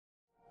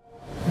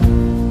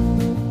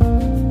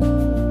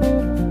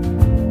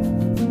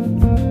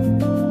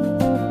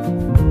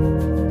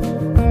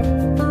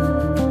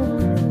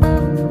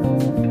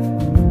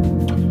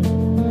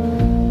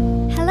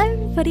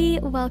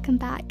welcome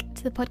back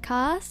to the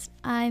podcast.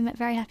 I'm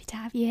very happy to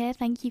have you here.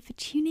 Thank you for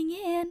tuning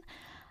in.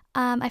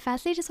 I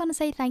firstly just want to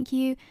say thank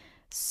you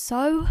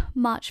so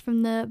much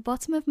from the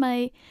bottom of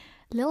my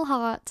little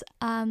heart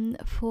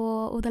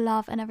for all the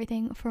love and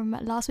everything from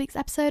last week's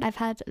episode. I've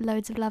had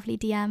loads of lovely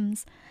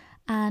DMs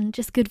and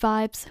just good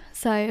vibes.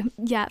 So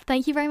yeah,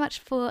 thank you very much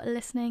for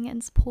listening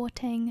and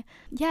supporting.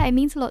 Yeah, it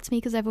means a lot to me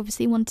because I've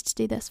obviously wanted to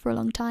do this for a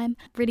long time.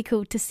 Really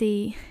cool to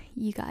see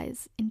you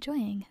guys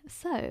enjoying.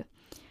 So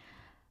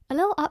a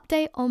little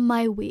update on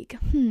my week.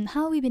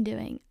 How have we been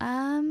doing?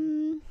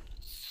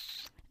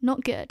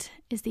 Not good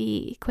is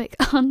the quick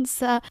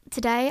answer.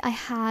 Today I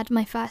had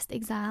my first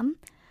exam,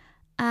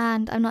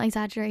 and I'm not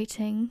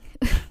exaggerating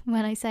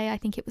when I say I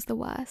think it was the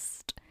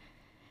worst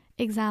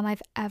exam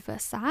I've ever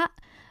sat.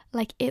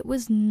 Like, it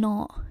was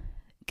not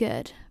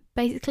good.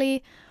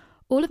 Basically,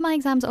 all of my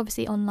exams are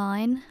obviously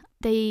online.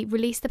 They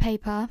release the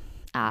paper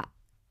at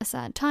a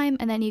certain time,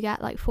 and then you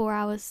get like 4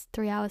 hours,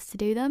 3 hours to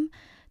do them.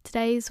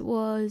 Today's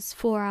was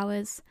 4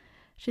 hours,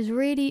 which is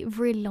really,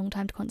 really long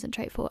time to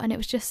concentrate for. And it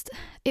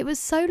was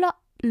so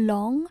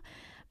long,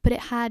 but it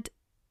had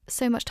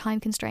so much time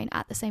constraint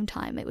at the same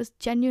time. It was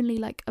genuinely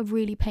like a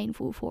really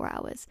painful 4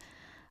 hours.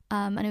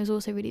 And it was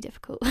also really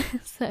difficult.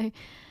 So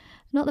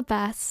not the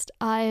best.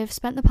 I've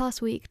spent the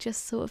past week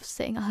just sort of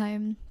sitting at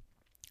home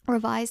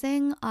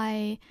revising.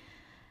 I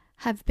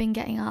have been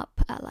getting up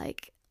at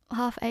like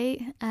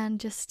 8:30 and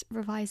just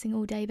revising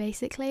all day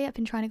basically. I've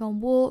been trying to go on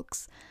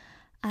walks.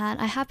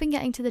 And I have been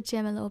getting to the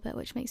gym a little bit,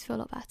 which makes me feel a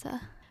lot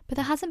better. But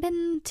there hasn't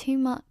been too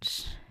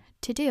much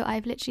to do.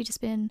 I've literally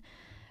just been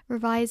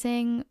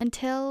revising.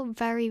 Until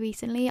very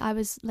recently, I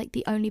was like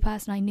the only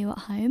person I knew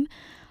at home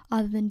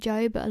other than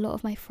Joe, but a lot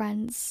of my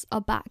friends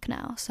are back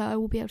now. So I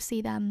will be able to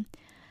see them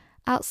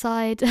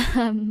outside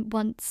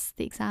once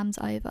the exam's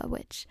over,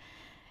 which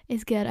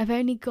is good. I've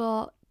only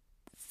got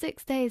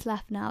 6 days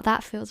left now.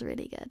 That feels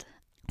really good.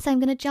 So I'm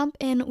going to jump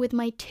in with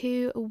my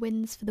 2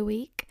 wins for the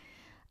week.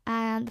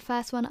 And the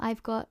first one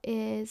I've got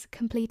is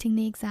completing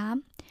the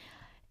exam.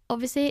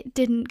 Obviously it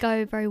didn't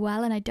go very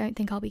well, and I don't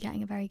think I'll be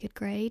getting a very good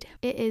grade.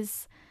 It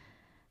is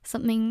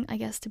something, I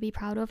guess, to be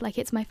proud of. Like,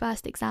 it's my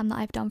first exam that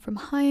I've done from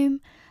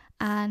home,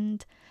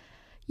 and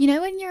you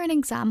know when you're in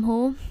exam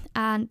hall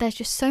and there's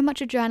just so much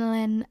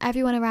adrenaline,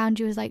 everyone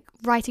around you is like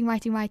writing,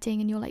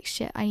 and you're like,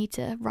 shit, I need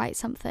to write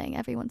something.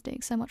 Everyone's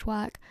doing so much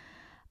work,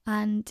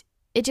 and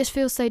it just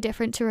feels so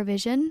different to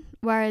revision.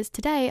 Whereas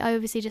today I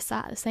obviously just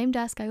sat at the same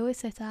desk I always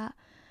sit at,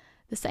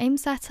 the same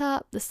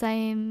setup, the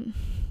same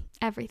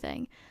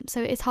everything.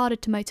 So it's harder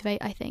to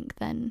motivate, I think,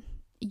 than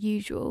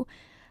usual.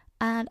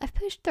 And I've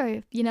pushed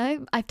through, you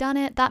know, I've done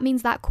it. That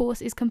means that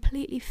course is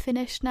completely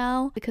finished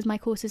now because my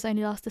courses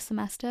only last a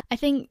semester. I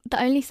think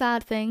the only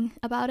sad thing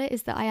about it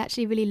is that I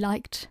actually really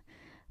liked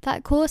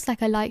that course.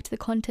 Like, I liked the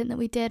content that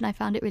we did and I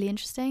found it really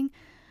interesting.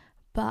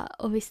 But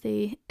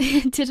obviously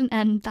it didn't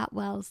end that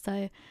well.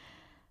 So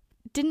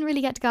didn't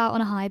really get to go out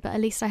on a high, but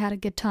at least I had a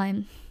good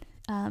time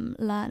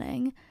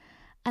learning.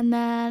 And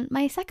then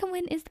my second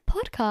win is the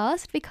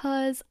podcast,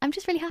 because I'm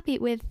just really happy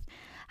with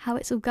how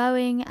it's all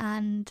going.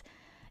 And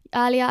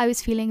earlier I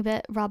was feeling a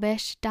bit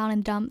rubbish, down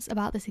in dumps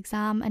about this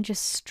exam and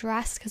just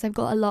stressed because I've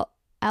got a lot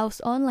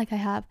else on. Like, I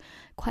have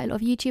quite a lot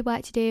of YouTube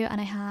work to do,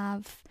 and I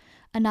have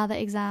another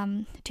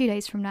exam 2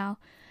 days from now.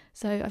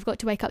 So I've got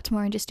to wake up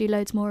tomorrow and just do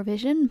loads more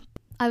revision.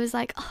 I was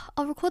like,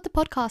 I'll record the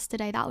podcast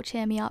today. That'll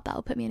cheer me up.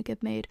 That'll put me in a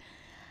good mood.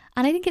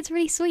 And I think it's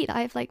really sweet.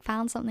 I've like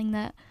found something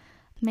that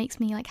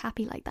makes me like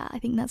happy like that. I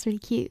think that's really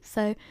cute.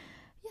 So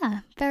yeah,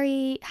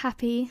 very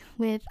happy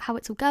with how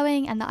it's all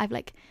going and that I've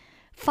like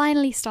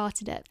finally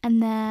started it.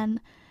 And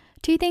then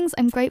 2 things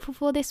I'm grateful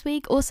for this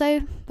week.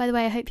 Also, by the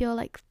way, I hope you're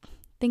like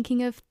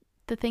thinking of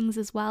the things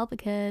as well,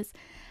 because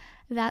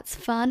that's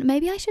fun.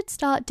 Maybe I should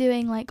start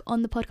doing like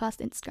on the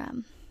podcast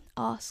Instagram,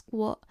 ask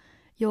what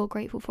you're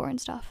grateful for and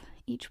stuff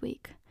each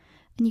week,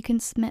 and you can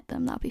submit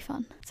them. That'll be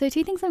fun. So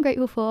 2 things I'm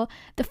grateful for.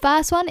 The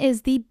first one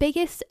is the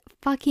biggest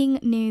fucking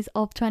news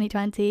of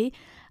 2020,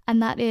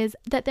 and that is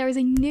that there is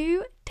a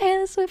new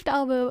Taylor Swift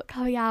album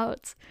coming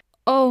out.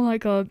 Oh my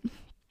god,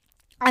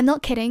 I'm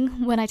not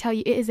kidding when I tell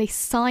you it is a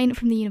sign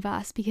from the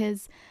universe,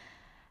 because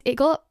it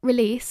got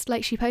released,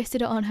 like she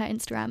posted it on her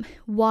Instagram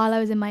while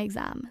I was in my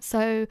exam.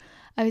 So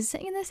I was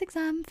sitting in this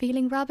exam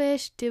feeling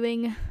rubbish,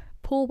 doing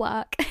poor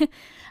work,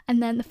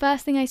 and then the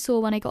first thing I saw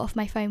when I got off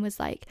my phone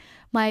was like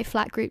my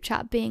flat group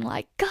chat being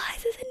like,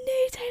 guys, there's a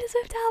new Taylor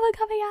Swift album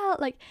coming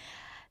out, like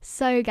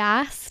so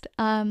gassed.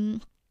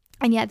 And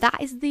yeah,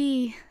 that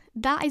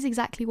is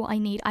exactly what I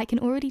need. I can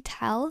already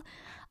tell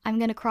I'm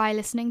gonna cry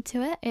listening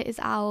to it. It is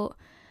out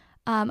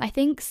I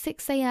think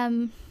 6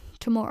 a.m.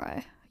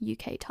 tomorrow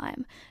UK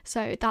time,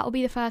 so that will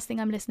be the first thing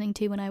I'm listening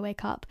to when I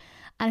wake up,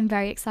 and I'm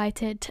very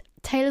excited.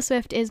 Taylor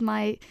Swift is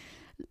my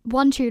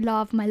one true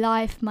love, my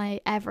life,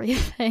 my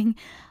everything.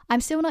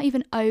 I'm still not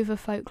even over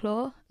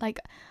Folklore. Like,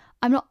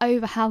 I'm not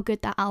over how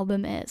good that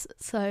album is,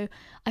 so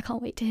I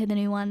can't wait to hear the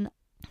new one.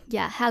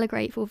 Yeah, hella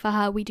grateful for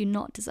her. We do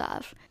not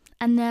deserve.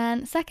 And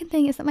then second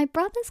thing is that my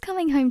brother's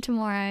coming home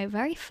tomorrow.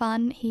 Very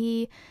fun.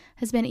 He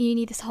has been at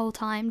uni this whole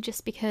time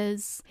just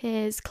because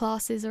his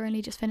classes are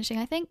only just finishing,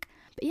 I think.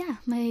 But yeah,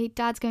 my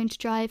dad's going to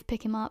drive,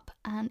 pick him up,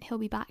 and he'll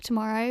be back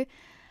tomorrow.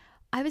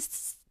 I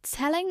was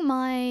telling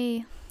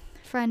my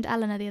friend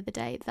Eleanor the other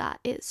day that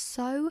it's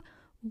so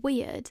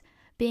weird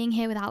being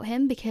here without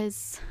him,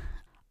 because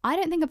I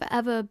don't think I've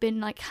ever been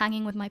like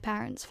hanging with my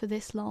parents for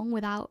this long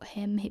without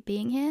him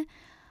being here.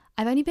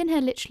 I've only been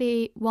here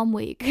literally 1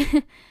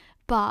 week,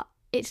 but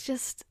it's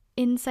just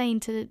insane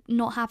to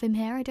not have him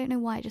here. I don't know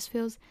why, it just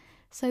feels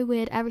so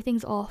weird.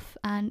 Everything's off,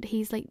 and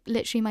he's like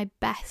literally my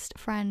best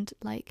friend,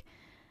 like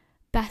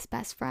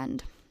best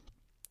friend.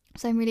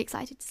 So I'm really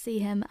excited to see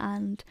him,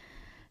 and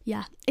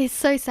yeah, it's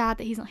so sad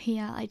that he's not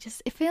here. I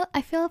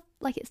feel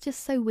like it's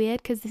just so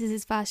weird because this is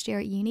his first year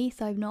at uni,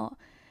 so I've not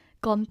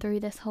gone through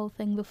this whole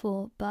thing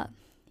before. But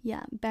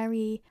yeah,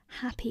 very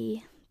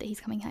happy that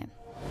he's coming home.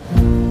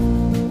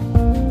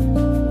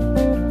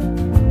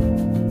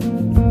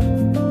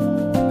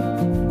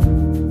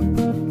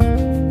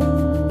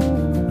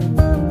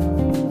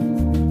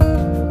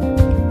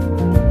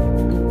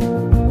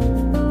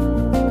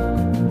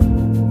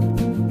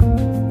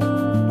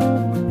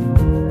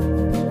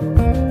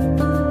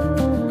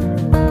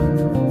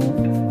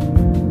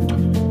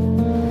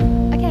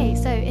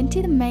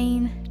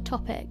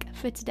 Topic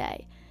for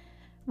today.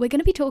 We're going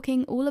to be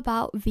talking all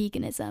about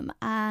veganism,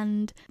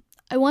 and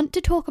I want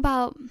to talk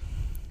about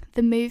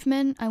the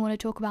movement. I want to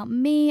talk about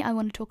me. I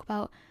want to talk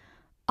about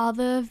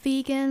other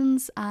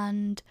vegans,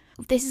 and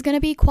this is going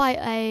to be quite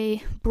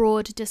a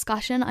broad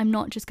discussion. I'm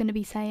not just going to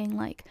be saying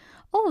like,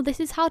 oh, this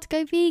is how to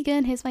go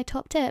vegan, here's my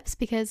top tips,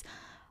 because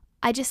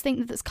I just think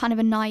that that's kind of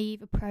a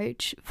naive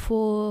approach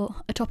for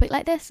a topic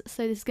like this.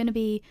 So this is going to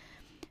be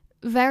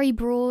very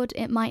broad.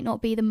 It might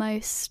not be the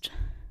most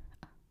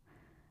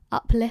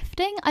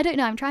uplifting. I don't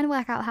know, I'm trying to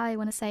work out how I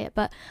want to say it,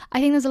 but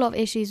I think there's a lot of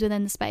issues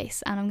within the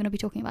space, and I'm going to be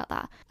talking about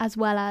that, as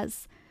well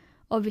as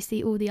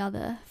obviously all the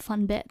other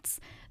fun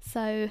bits.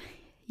 So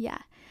yeah,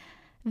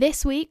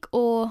 this week,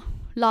 or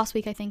last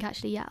week I think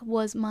actually,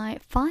 was my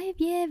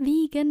 5-year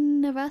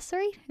vegan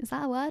anniversary. Is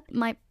that a word?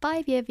 My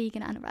 5-year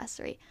vegan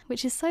anniversary,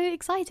 which is so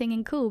exciting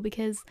and cool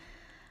because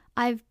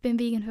I've been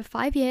vegan for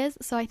 5 years,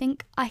 so I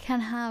think I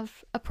can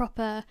have a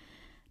proper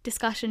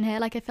discussion here.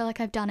 Like, I feel like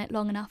I've done it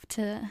long enough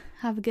to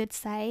have a good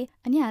say.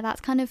 And yeah, that's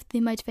kind of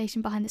the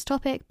motivation behind this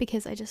topic,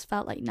 because I just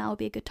felt like now would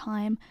be a good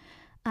time,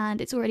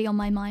 and it's already on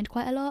my mind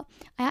quite a lot.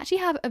 I actually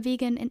have a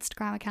vegan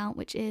Instagram account,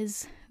 which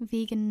is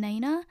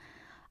veganana.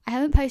 I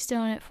haven't posted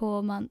on it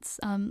for months.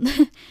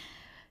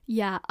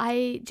 Yeah,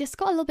 I just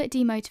got a little bit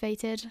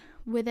demotivated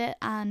with it,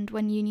 and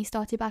when uni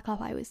started back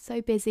up, I was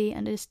so busy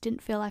and I just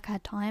didn't feel like I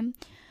had time.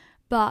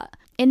 But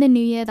in the new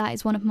year, that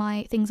is one of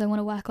my things I want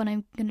to work on.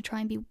 I'm going to try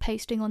and be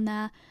posting on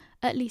there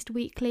at least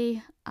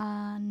weekly.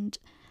 And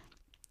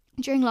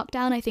during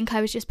lockdown, I think I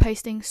was just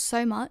posting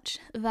so much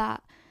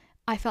that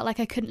I felt like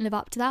I couldn't live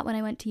up to that when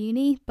I went to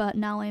uni. But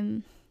now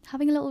I'm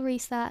having a little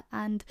reset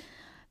and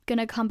going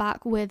to come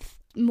back with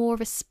more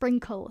of a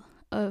sprinkle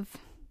of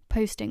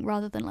posting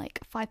rather than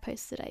like 5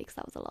 posts a day, because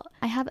that was a lot.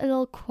 I have a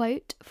little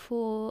quote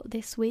for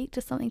this week,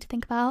 just something to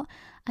think about.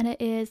 And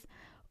it is,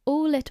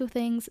 all little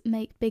things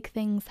make big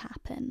things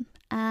happen.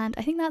 And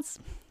I think that's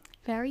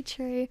very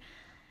true.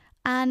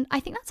 And I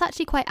think that's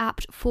actually quite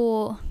apt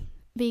for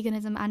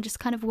veganism and just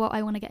kind of what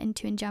I want to get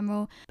into in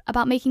general,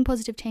 about making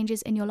positive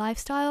changes in your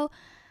lifestyle.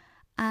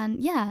 And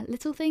yeah,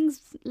 little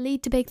things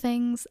lead to big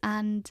things.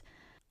 And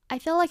I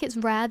feel like it's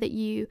rare that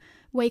you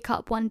wake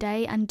up one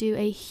day and do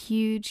a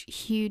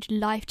huge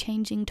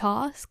life-changing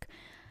task,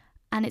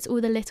 and it's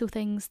all the little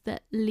things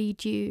that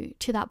lead you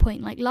to that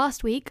point. Like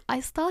last week,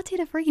 I started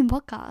a freaking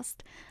podcast,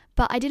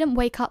 but I didn't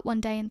wake up one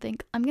day and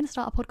think, I'm going to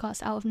start a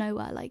podcast out of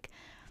nowhere. Like,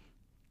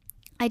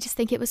 I just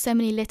think it was so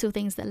many little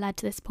things that led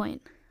to this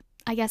point.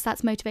 I guess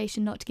that's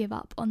motivation not to give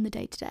up on the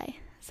day-to-day.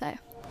 So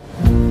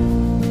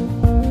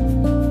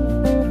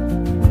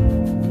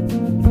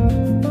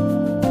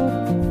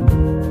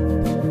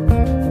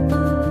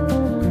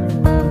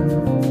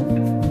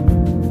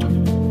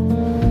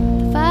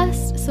the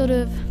first sort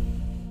of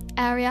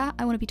area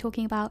I want to be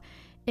talking about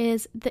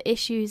is the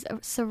issues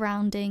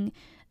surrounding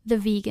the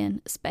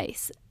vegan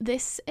space.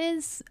 This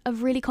is a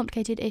really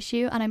complicated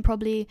issue, and I'm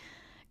probably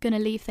going to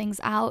leave things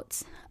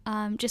out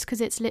just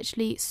because it's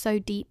literally so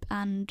deep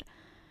and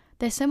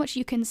there's so much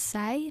you can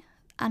say,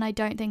 and I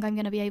don't think I'm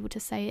going to be able to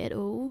say it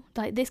all.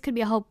 Like, this could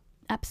be a whole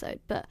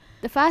episode. But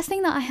the first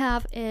thing that I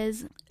have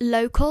is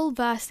local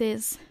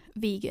versus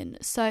vegan.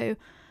 So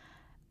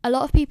a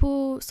lot of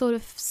people sort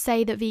of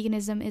say that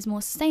veganism is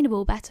more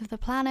sustainable, better for the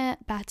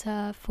planet,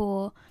 better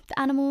for the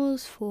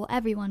animals, for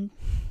everyone,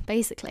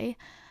 basically.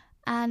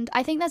 And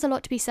I think there's a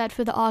lot to be said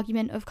for the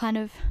argument of kind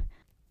of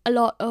a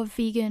lot of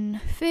vegan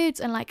foods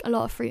and like a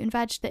lot of fruit and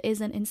veg that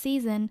isn't in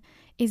season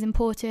is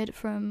imported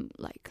from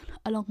like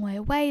a long way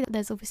away.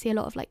 There's obviously a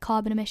lot of like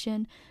carbon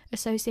emission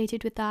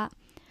associated with that.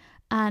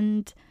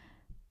 And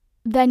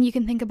then you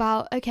can think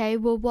about, okay,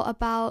 well, what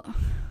about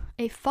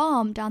a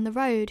farm down the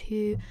road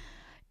who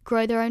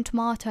grow their own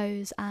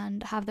tomatoes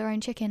and have their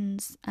own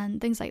chickens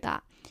and things like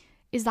that?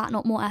 Is that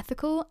not more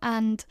ethical?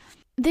 And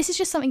this is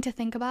just something to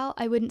think about.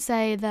 I wouldn't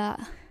say that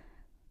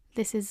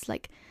this is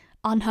like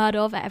unheard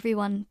of.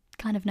 Everyone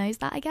kind of knows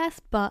that, I guess,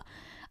 but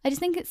I just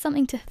think it's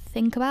something to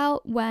think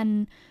about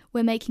when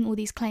we're making all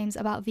these claims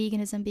about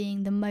veganism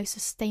being the most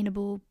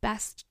sustainable,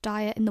 best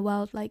diet in the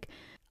world. Like,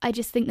 I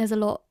just think there's a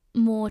lot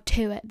more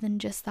to it than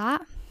just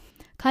that.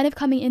 Kind of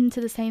coming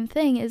into the same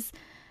thing is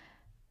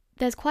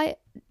there's quite,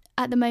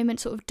 at the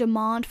moment, sort of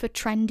demand for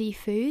trendy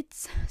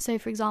foods. So,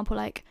 for example,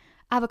 like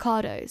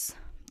avocados.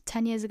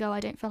 10 years ago,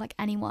 I don't feel like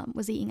anyone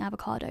was eating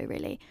avocado,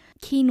 really.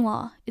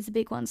 Quinoa is a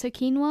big one. So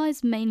quinoa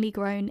is mainly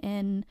grown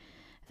in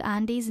the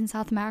Andes in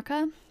South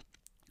America.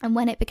 And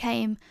when it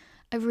became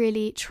a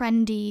really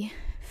trendy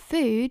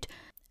food,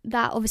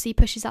 that obviously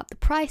pushes up the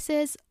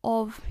prices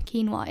of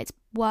quinoa. It's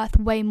worth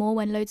way more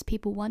when loads of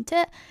people want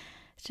it.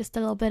 It's just a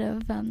little bit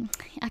of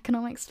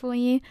economics for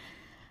you.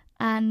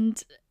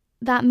 And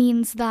that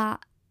means that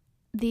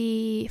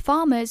the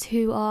farmers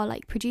who are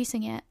like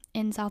producing it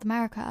in South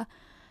America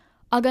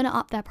are going to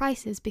up their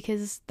prices,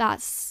 because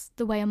that's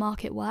the way a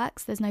market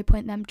works. There's no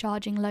point in them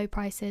charging low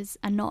prices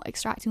and not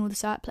extracting all the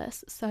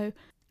surplus. So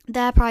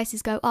their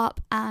prices go up,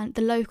 and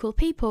the local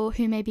people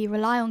who maybe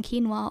rely on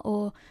quinoa,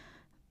 or,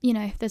 you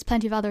know, there's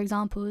plenty of other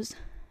examples,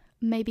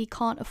 maybe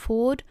can't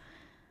afford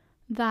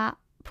that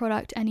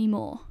product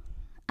anymore.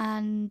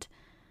 And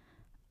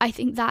I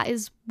think that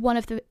is one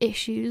of the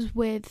issues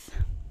with,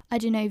 I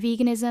don't know,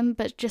 veganism,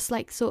 but just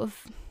like sort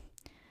of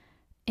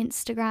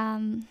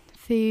Instagram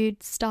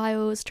food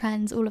styles,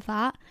 trends, all of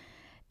that,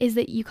 is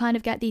that you kind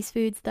of get these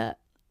foods that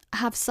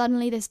have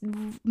suddenly this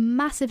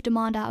massive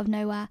demand out of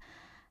nowhere,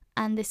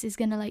 and this is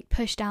going to like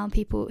push down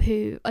people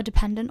who are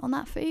dependent on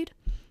that food.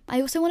 I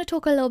also want to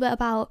talk a little bit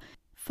about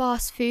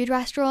fast food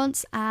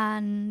restaurants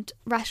and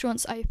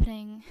restaurants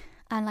opening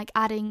and like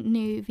adding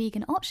new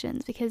vegan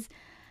options, because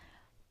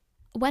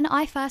when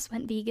I first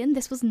went vegan,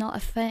 this was not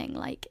a thing.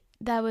 Like,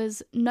 there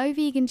was no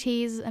vegan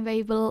cheese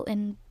available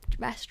in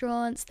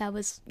restaurants. There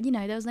was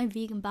no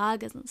vegan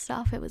burgers and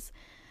stuff. It was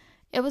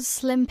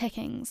slim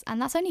pickings,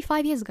 and that's only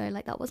 5 years ago.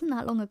 Like, that wasn't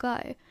that long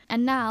ago.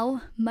 And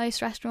now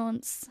most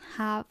restaurants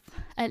have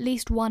at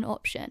least one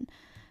option.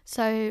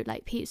 So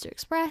like Pizza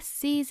Express,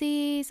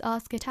 Zzz's,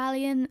 Ask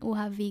Italian all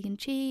have vegan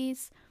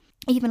cheese.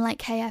 Even like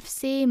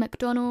KFC,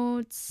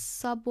 McDonald's,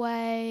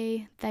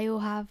 Subway, they all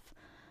have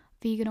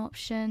vegan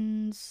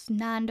options.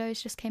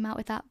 Nando's just came out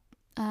with that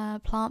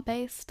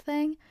plant-based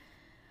thing.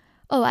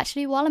 Oh,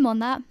 actually, while I'm on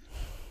that,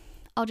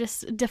 I'll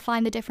just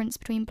define the difference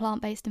between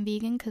plant-based and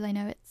vegan, because I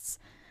know it's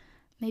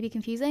maybe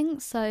confusing.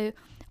 So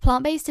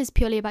plant-based is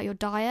purely about your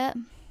diet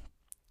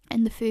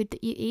and the food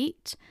that you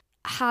eat.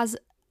 Has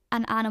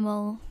an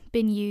animal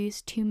been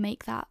used to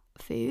make that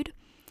food?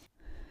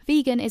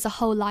 Vegan is a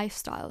whole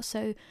lifestyle.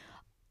 So,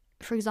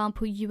 for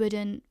example, you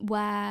wouldn't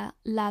wear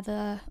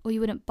leather, or you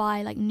wouldn't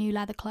buy like new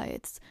leather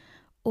clothes,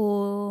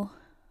 or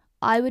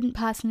I wouldn't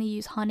personally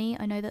use honey.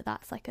 I know that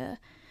that's like a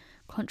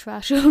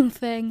controversial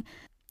thing.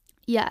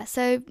 Yeah,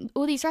 so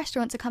all these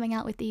restaurants are coming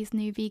out with these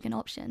new vegan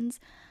options,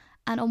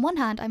 and on one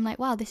hand I'm like,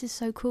 wow, this is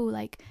so cool.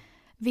 Like,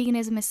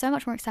 veganism is so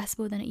much more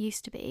accessible than it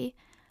used to be,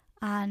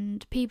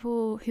 and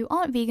people who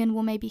aren't vegan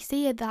will maybe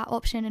see that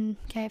option in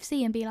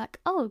KFC and be like,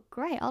 oh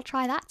great, I'll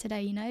try that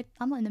today, you know,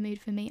 I'm not in the mood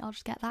for meat, I'll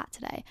just get that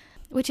today,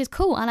 which is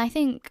cool. And I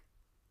think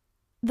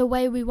the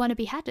way we want to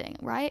be heading,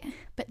 right?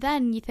 But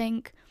then you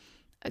think,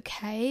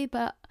 okay,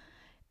 but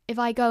if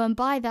I go and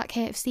buy that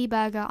KFC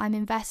burger, I'm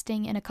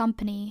investing in a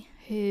company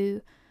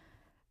who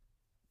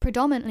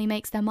predominantly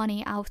makes their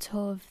money out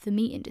of the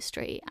meat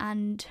industry,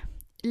 and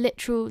like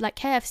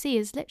KFC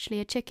is literally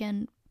a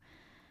chicken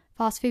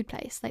fast food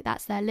place. Like,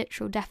 that's their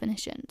literal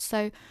definition.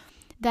 So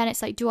then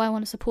it's like, do I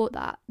want to support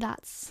that?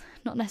 That's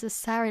not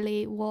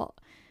necessarily what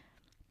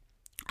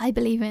I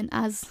believe in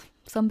as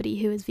somebody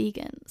who is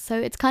vegan. So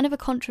it's kind of a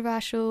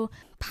controversial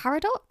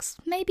paradox,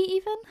 maybe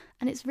even,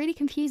 and it's really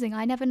confusing.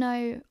 I never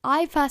know.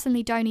 I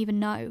personally don't even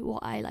know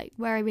what I like,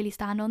 where I really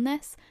stand on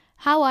this.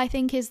 How I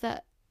think is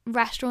that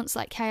restaurants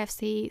like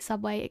KFC,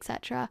 Subway,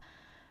 etc.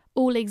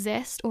 all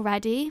exist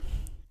already.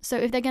 So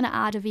if they're going to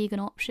add a vegan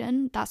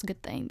option, that's a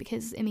good thing,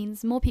 because it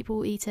means more people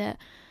will eat it.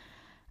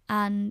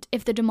 And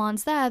if the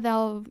demand's there,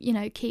 they'll, you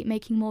know, keep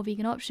making more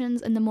vegan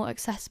options, and the more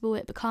accessible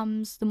it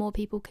becomes, the more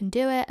people can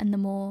do it, and the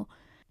more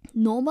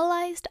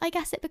normalized, I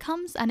guess, it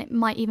becomes. And it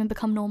might even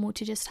become normal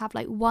to just have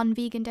like one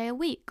vegan day a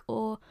week,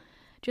 or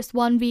just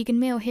one vegan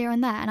meal here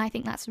and there. And I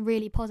think that's a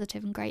really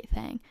positive and great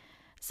thing.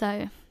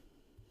 So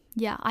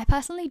yeah, I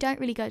personally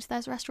don't really go to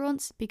those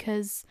restaurants,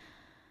 because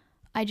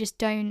I just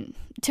don't,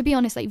 to be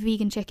honest, like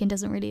vegan chicken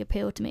doesn't really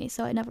appeal to me,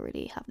 so I never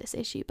really have this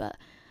issue. But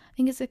I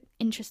think it's an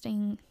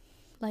interesting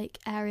like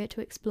area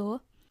to explore.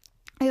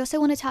 I also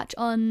want to touch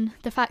on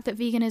the fact that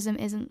veganism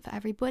isn't for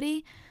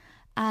everybody,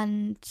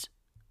 and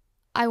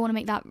I want to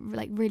make that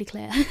like really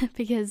clear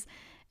because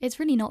it's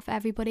really not for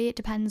everybody. It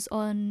depends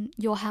on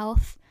your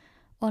health,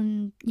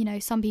 on, you know,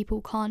 some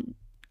people can't,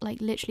 like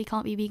literally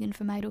can't be vegan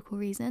for medical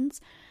reasons.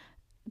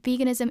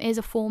 Veganism is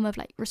a form of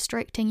like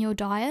restricting your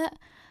diet,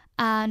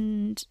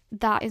 and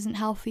that isn't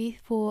healthy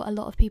for a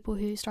lot of people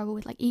who struggle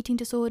with like eating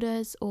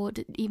disorders or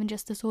even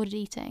just disordered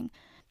eating.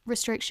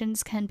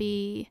 Restrictions can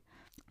be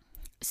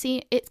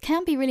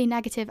really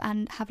negative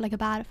and have like a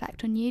bad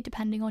effect on you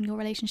depending on your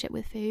relationship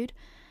with food.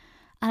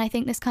 And I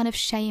think this kind of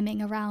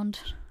shaming around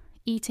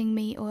eating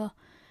meat or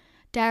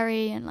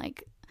dairy and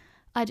like,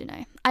 I don't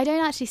know, I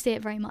don't actually see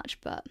it very much,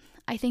 but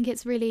I think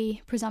it's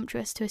really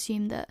presumptuous to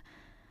assume that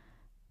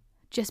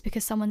just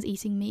because someone's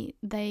eating meat,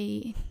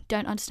 they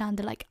don't understand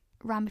the like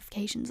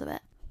ramifications of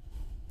it.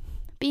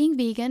 Being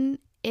vegan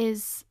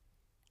is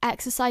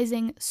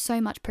exercising so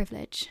much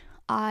privilege.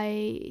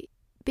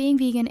 Being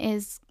vegan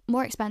is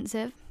more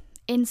expensive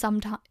in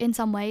some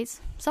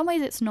ways. Some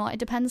ways it's not. It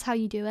depends how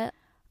you do it.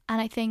 And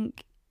I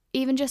think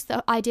even just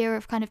the idea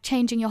of kind of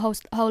changing your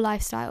whole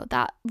lifestyle,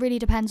 that really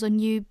depends on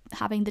you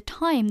having the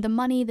time, the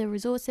money, the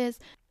resources,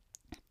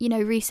 you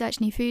know, research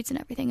new foods and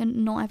everything,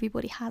 and not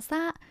everybody has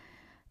that.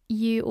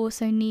 You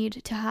also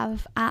need to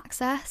have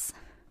access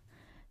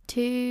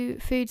to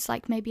foods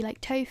like maybe like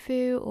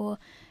tofu or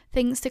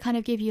things to kind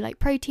of give you like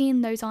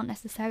protein. Those aren't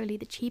necessarily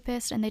the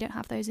cheapest, and they don't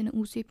have those in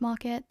all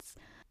supermarkets.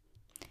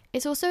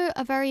 It's also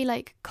a very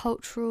like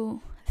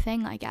cultural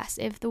thing, I guess,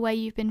 if the way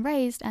you've been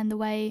raised and the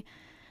way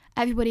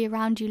everybody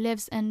around you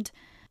lives and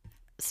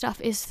stuff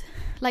is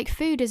like,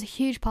 food is a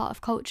huge part of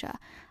culture,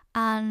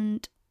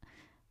 and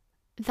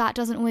that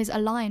doesn't always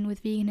align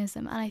with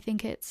veganism. And I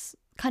think it's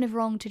kind of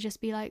wrong to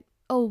just be like,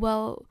 oh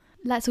well,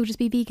 let's all just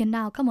be vegan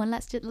now, come on,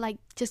 let's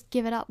just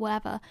give it up,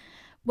 whatever,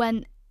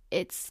 when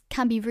it's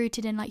can be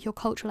rooted in like your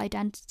cultural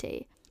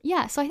identity.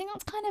 Yeah, so I think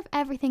that's kind of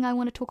everything I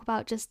want to talk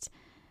about just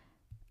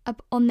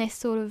on this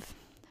sort of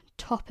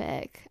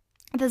topic.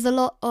 There's a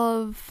lot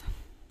of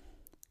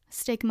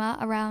stigma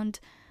around,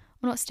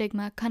 well, not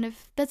stigma, kind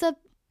of, there's a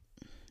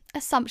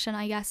assumption,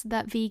 I guess,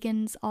 that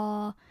vegans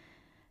are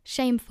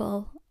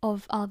shameful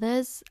of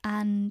others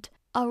and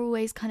are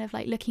always kind of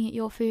like looking at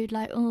your food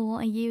like, oh, what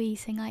are you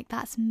eating? Like,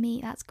 that's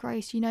meat, that's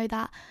gross, you know,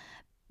 that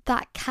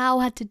cow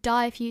had to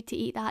die for you to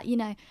eat that, you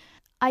know.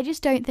 I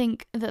just don't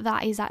think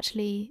that is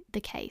actually the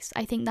case.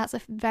 I think that's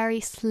a very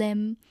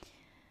slim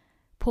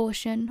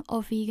portion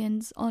of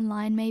vegans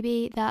online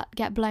maybe that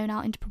get blown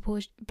out of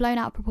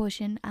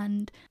proportion,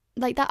 and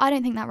like that, I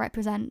don't think that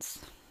represents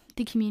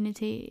the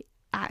community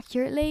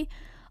accurately.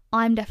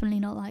 I'm definitely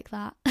not like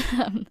that.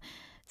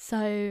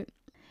 So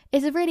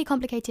it's a really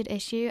complicated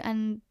issue,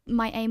 and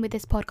my aim with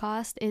this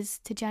podcast is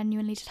to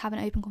genuinely just have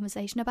an open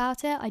conversation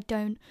about it. I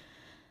don't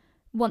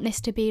want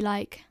this to be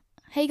like,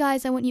 hey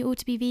guys, I want you all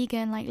to be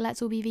vegan, like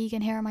let's all be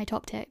vegan, here are my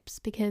top tips,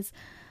 because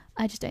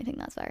I just don't think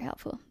that's very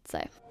helpful.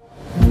 So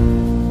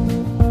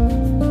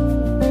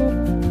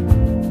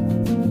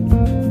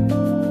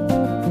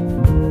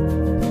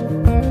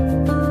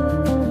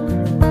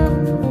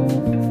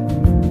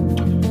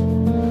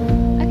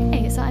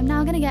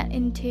get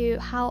into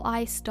how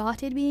I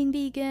started being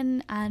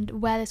vegan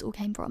and where this all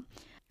came from.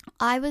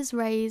 I was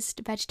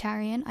raised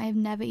vegetarian. I have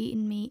never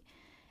eaten meat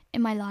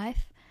in my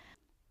life.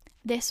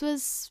 This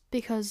was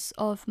because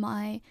of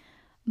my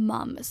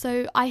mum.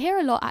 So I hear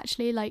a lot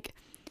actually like,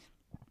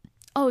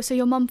 oh, so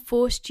your mum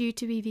forced you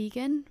to be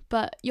vegan,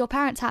 but your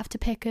parents have to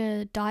pick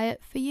a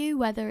diet for you,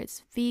 whether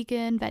it's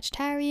vegan,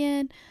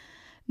 vegetarian,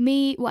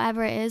 meat,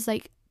 whatever it is.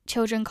 Like,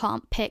 children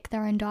can't pick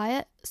their own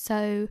diet,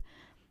 so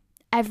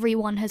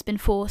everyone has been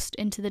forced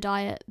into the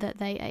diet that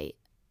they ate.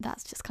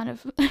 That's just kind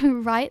of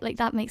right, like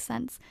that makes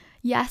sense.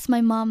 Yes,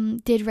 my mum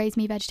did raise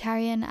me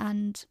vegetarian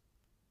and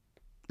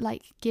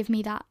like give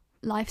me that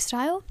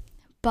lifestyle,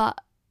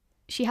 but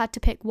she had to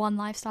pick one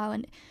lifestyle.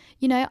 And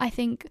you know, I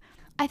think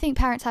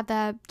parents have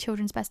their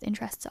children's best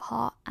interests at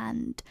heart,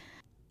 and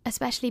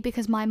especially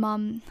because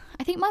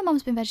I think my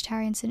mum's been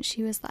vegetarian since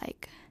she was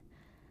like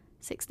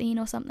 16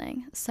 or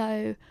something,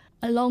 so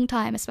a long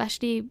time,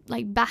 especially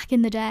like back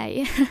in the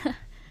day.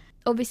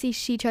 Obviously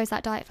she chose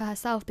that diet for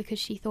herself because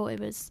she thought it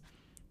was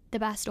the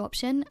best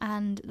option,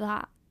 and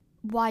that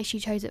why she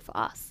chose it for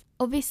us.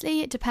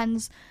 Obviously it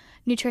depends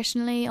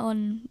nutritionally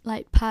on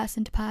like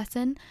person to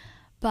person,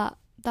 but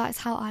that's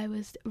how I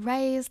was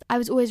raised. I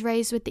was always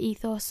raised with the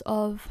ethos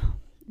of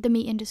the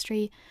meat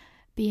industry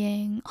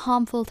being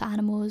harmful to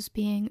animals,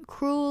 being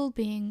cruel,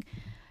 being,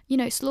 you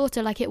know,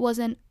 slaughter. Like, it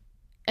wasn't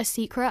a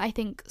secret. I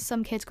think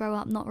some kids grow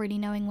up not really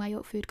knowing where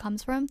your food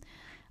comes from,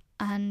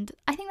 and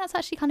I think that's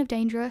actually kind of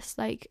dangerous.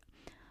 Like,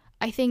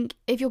 I think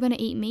if you're going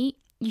to eat meat,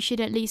 you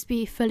should at least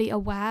be fully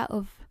aware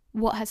of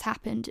what has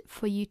happened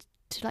for you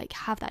to like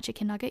have that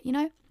chicken nugget, you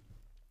know?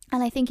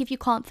 And I think if you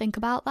can't think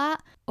about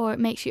that, or it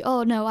makes you,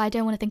 oh no, I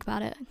don't want to think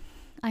about it.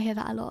 I hear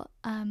that a lot.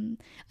 I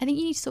think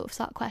you need to sort of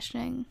start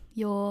questioning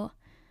your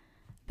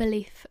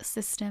belief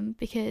system,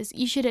 because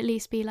you should at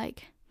least be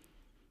like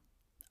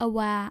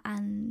aware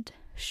and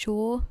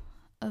sure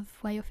of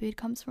where your food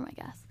comes from, I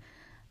guess.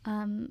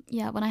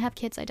 Yeah, when I have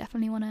kids, I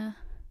definitely want to,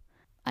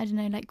 I don't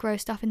know, like grow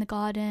stuff in the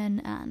garden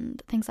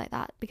and things like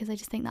that, because I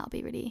just think that'll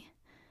be really,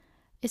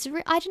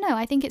 I don't know,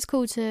 I think it's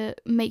cool to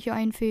make your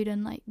own food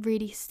and like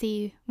really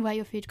see where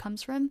your food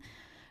comes from.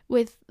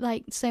 With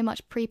like so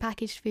much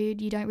pre-packaged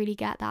food, you don't really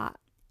get that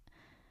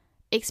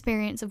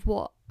experience of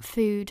what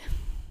food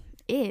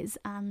is,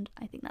 and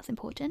I think that's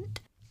important.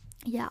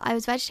 Yeah, I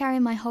was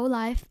vegetarian my whole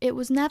life. It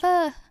was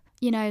never,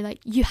 like,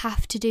 you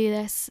have to do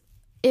this.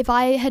 If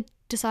I had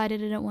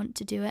decided I don't want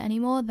to do it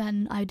anymore,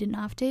 then I didn't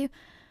have to.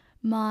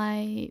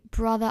 My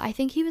brother, I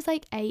think he was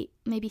like 8,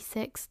 maybe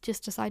 6,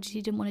 just decided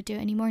he didn't want to do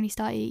it anymore, and he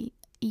started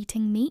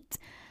eating meat,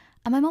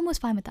 and my mum was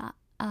fine with that.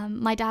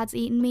 My dad's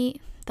eaten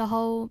meat the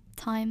whole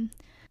time.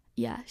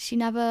 Yeah, she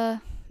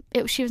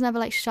was never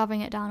like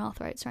shoving it down our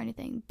throats or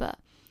anything, but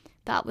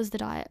that was the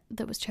diet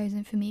that was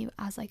chosen for me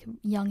as like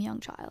a young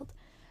child,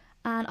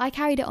 and I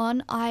carried it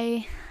on.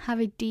 I have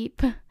a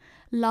deep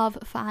love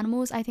for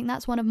animals. I think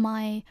that's one of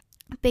my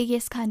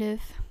biggest kind of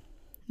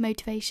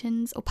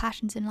motivations or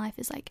passions in life,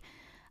 is like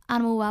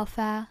animal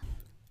welfare.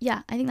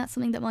 Yeah, I think that's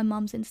something that my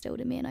mum's instilled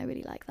in me, and I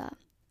really like that.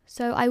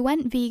 So I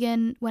went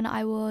vegan when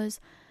I was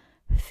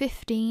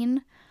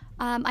 15.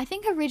 I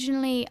think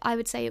originally I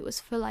would say it was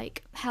for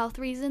like health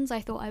reasons.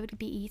 I thought I would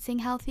be eating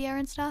healthier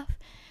and stuff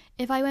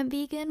if I went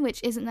vegan,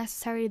 which isn't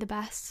necessarily the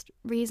best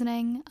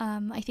reasoning.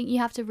 I think you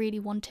have to really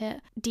want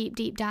it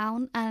deep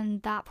down,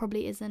 and that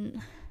probably isn't,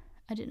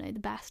 I don't know, the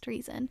best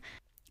reason.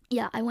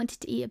 Yeah, I wanted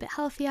to eat a bit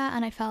healthier,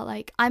 and I felt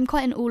like I'm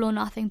quite an all or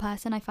nothing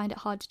person. I find it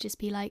hard to just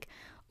be like,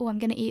 oh, I'm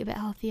going to eat a bit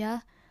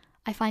healthier.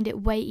 I find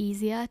it way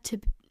easier to,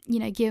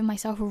 give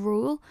myself a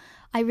rule.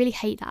 I really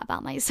hate that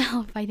about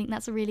myself. I think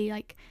that's a really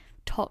like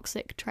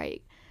toxic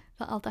trait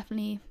that I'll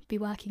definitely be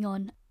working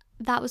on.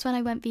 That was when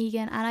I went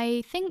vegan, and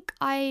I think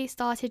I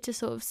started to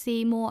sort of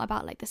see more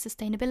about like the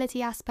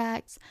sustainability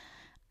aspects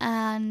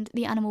and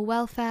the animal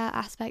welfare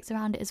aspects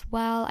around it as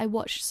well. I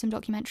watched some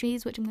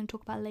documentaries, which I'm going to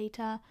talk about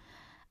later,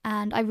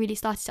 and I really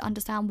started to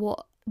understand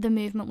what the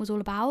movement was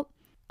all about.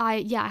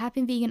 I have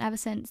been vegan ever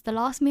since. The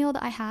last meal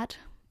that I had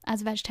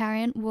as a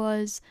vegetarian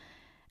was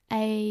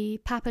a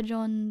Papa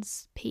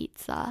John's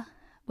pizza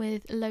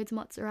with loads of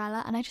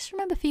mozzarella, and I just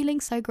remember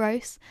feeling so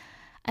gross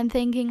and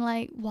thinking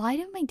like, why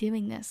am I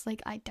doing this?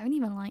 Like, I don't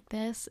even like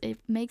this. It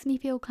makes me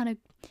feel kind of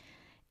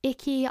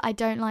icky. I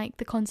don't like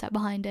the concept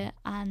behind it,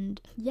 and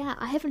yeah,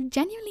 I have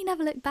genuinely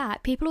never looked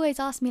back. People always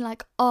ask me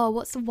like, oh,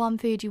 what's the one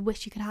food you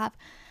wish you could have?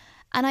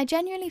 And I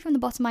genuinely, from the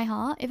bottom of my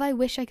heart, if I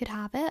wish I could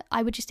have it,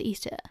 I would just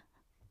eat it.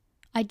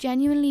 I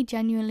genuinely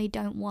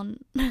don't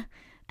want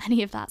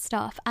any of that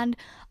stuff. And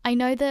I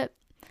know that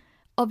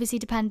obviously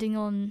depending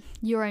on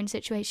your own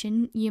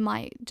situation, you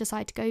might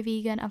decide to go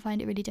vegan and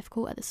find it really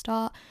difficult at the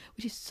start,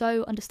 which is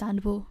so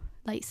understandable.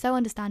 Like, so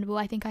understandable.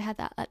 I think I had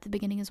that at the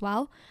beginning as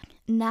well.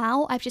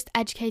 Now I've just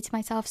educated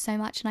myself so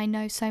much, and I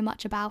know so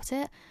much about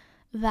it,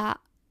 that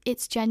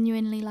it's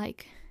genuinely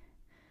like,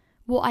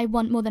 what I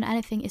want more than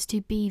anything is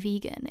to be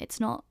vegan. It's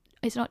not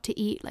to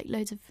eat like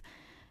loads of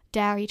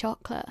dairy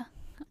chocolate.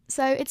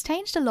 So it's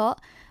changed a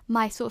lot,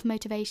 my sort of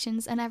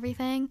motivations and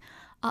everything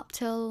up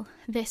till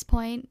this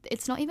point.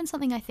 It's not even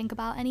something I think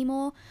about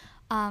anymore.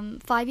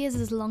 5 years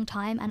is a long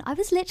time, and I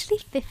was literally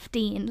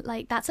 15.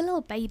 Like, that's a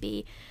little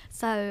baby.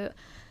 So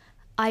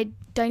I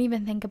don't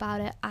even think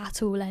about it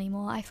at all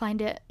anymore. I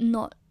find it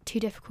not too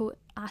difficult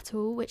at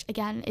all, which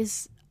again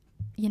is,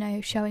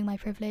 showing my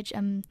privilege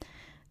and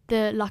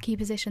the lucky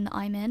position that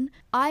I'm in.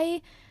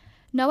 I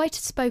know I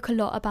spoke a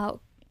lot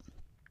about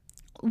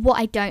what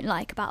I don't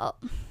like about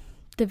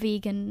the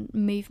vegan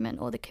movement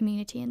or the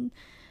community and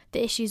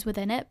the issues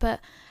within it,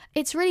 but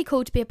it's really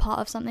cool to be a part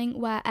of something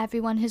where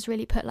everyone has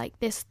really put like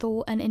this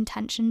thought and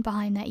intention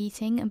behind their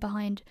eating and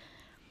behind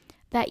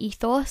their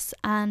ethos,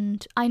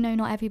 and I know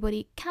not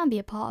everybody can be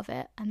a part of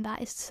it, and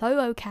that is so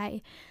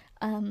okay,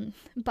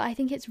 but I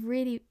think it's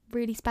really,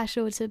 really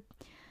special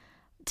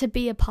to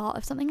be a part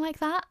of something like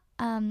that.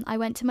 I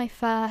went to my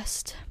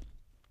first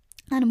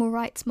animal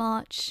rights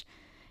march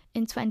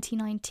in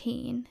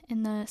 2019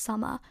 in the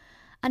summer,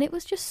 and it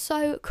was just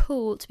so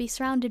cool to be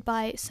surrounded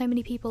by so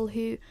many people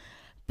who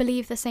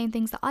believe the same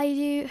things that I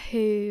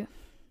do,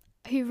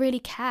 who really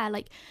care.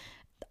 Like,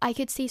 I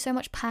could see so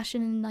much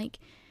passion and like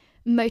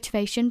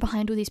motivation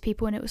behind all these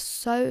people, and it was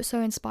so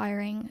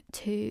inspiring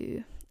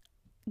to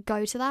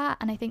go to that,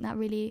 and I think that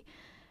really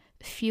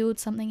fueled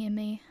something in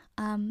me.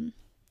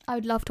 I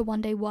would love to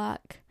one day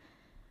work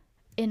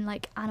in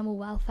like animal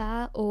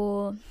welfare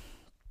or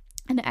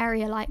an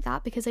area like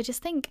that, because I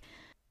just think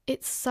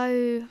it's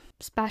so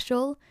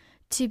special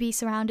to be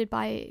surrounded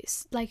by,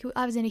 like,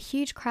 I was in a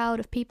huge crowd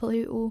of people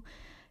who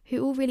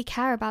all really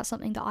care about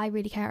something that I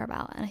really care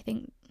about, and I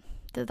think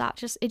that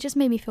just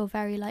made me feel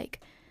very like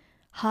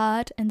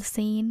heard and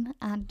seen,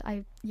 and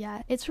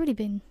it's really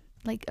been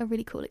like a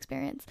really cool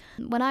experience.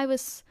 When I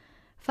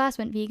first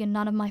went vegan,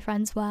 none of my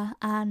friends were,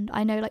 and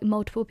I know like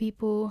multiple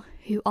people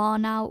who are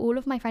now. All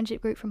of my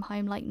friendship group from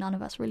home, like, none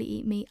of us really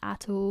eat meat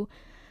at all.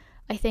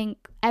 I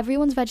think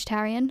everyone's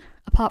vegetarian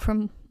apart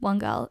from one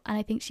girl, and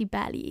I think she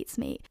barely eats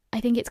meat. I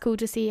think it's cool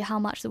to see how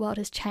much the world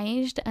has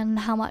changed and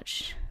how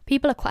much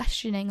people are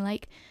questioning.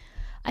 Like,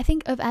 I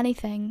think of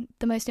anything,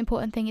 the most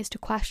important thing is to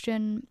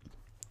question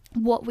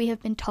what we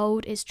have been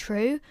told is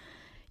true.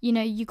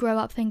 You grow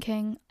up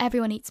thinking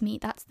everyone eats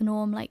meat, that's the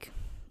norm, like,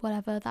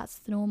 whatever, that's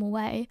the normal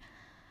way.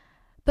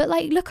 But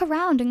like, look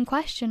around and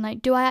question,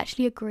 like, do I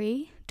actually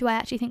agree? do I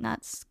actually think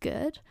that's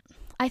good?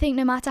 I think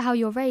no matter how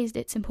you're raised,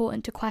 it's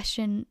important to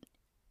question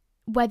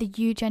whether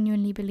you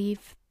genuinely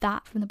believe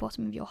that from the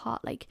bottom of your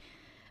heart. Like,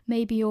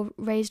 maybe you're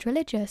raised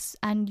religious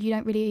and you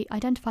don't really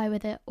identify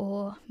with it,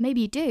 or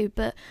maybe you do,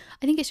 but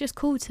I think it's just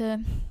cool to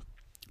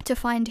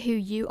find who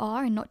you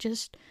are and not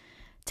just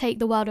take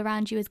the world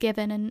around you as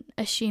given and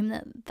assume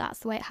that that's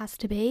the way it has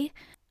to be.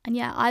 And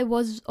yeah, I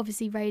was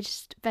obviously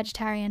raised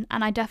vegetarian,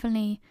 and I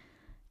definitely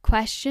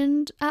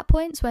questioned at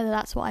points whether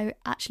that's what I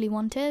actually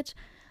wanted.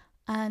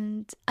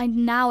 And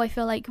now I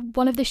feel like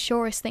one of the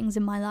surest things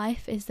in my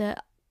life is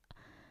that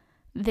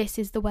this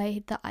is the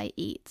way that I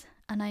eat,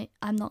 and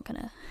I'm not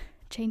gonna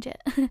change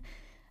it.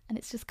 And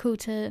it's just cool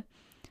to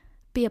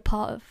be a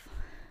part of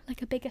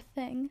like a bigger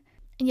thing.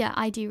 And yeah,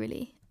 I do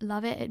really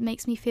love it. It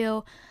makes me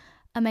feel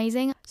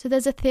amazing. So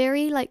there's a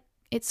theory, like,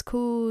 it's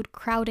called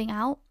crowding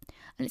out,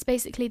 and it's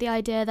basically the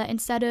idea that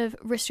instead of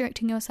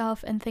restricting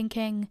yourself and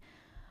thinking,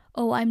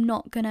 oh, I'm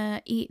not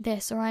gonna eat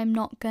this, or I'm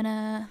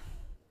gonna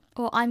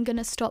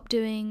stop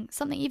doing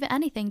something, even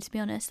anything, to be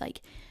honest,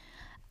 like,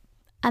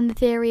 and the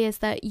theory is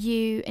that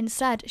you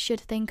instead should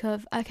think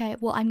of, okay,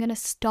 well, I'm gonna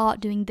start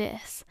doing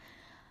this.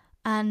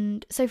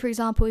 And so, for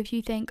example, if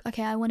you think,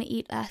 okay, I want to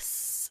eat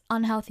less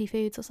unhealthy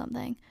foods or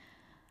something,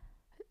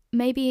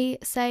 maybe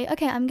say,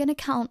 okay, I'm going to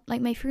count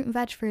like my fruit and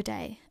veg for a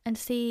day and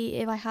see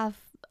if I have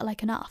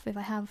like enough, if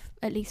I have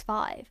at least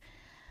 5.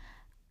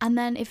 And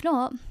then if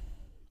not,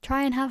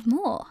 try and have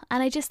more.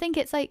 And I just think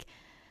it's like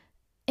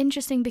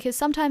interesting because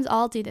sometimes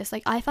I'll do this.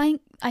 Like, I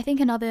think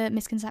another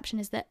misconception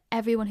is that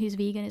everyone who's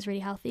vegan is really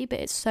healthy, but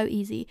it's so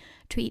easy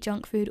to eat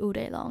junk food all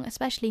day long,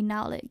 especially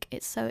now, like,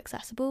 it's so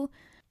accessible.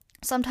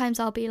 Sometimes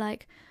I'll be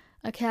like,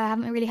 okay, I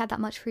haven't really had that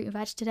much fruit and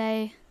veg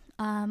today.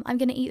 I'm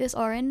going to eat this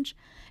orange.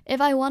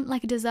 If I want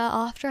like a dessert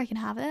after, I can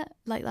have it.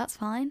 Like, that's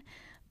fine.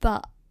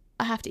 But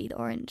I have to eat the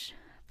orange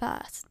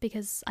first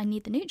because I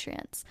need the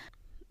nutrients.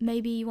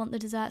 Maybe you want the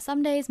dessert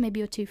some days.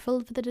 Maybe you're too full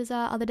for the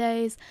dessert other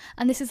days.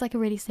 And this is like a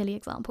really silly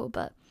example,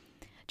 but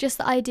just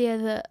the idea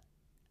that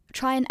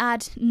try and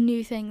add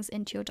new things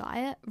into your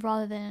diet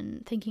rather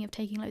than thinking of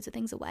taking loads of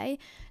things away.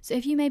 So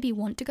if you maybe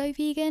want to go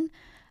vegan,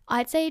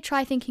 I'd say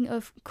try thinking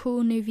of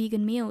cool new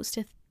vegan meals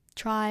to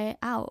try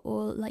out,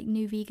 or like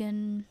new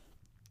vegan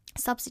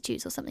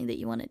substitutes or something that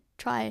you want to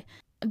try.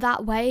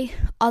 That way,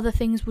 other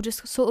things will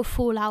just sort of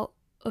fall out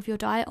of your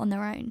diet on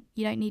their own.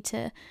 You don't need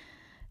to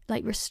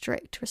like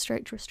restrict.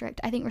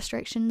 I think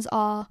restrictions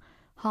are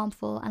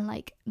harmful, and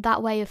like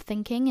that way of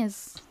thinking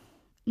it's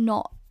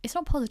not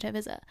positive,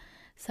 is it?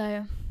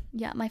 So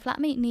yeah, my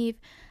flatmate Neve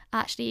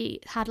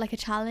actually had like a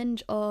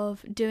challenge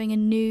of doing a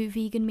new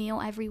vegan meal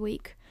every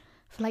week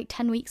for like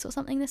 10 weeks or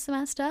something this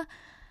semester,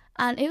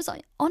 and it was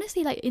like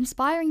honestly like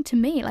inspiring to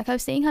me. Like, I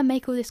was seeing her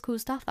make all this cool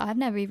stuff that I've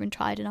never even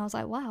tried, and I was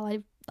like, wow,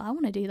 I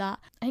want to do that.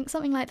 I think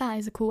something like that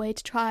is a cool way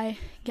to try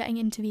getting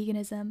into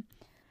veganism.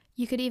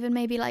 You could even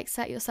maybe like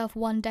set yourself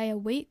one day a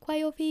week where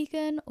you're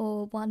vegan,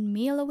 or one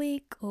meal a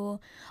week,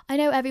 or I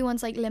know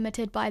everyone's like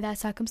limited by their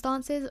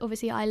circumstances.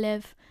 Obviously I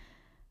live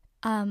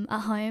at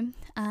home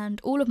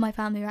and all of my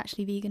family are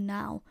actually vegan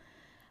now,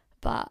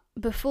 but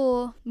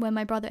before, when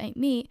my brother ate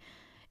meat,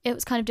 it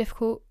was kind of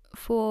difficult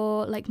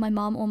for like my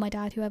mum or my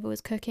dad, whoever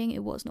was cooking.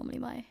 It was normally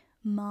my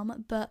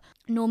mum, but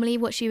normally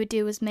what she would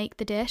do was make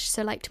the dish,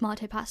 so like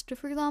tomato pasta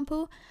for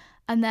example,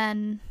 and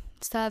then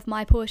serve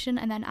my portion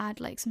and then add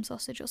like some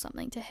sausage or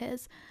something to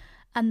his,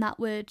 and that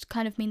would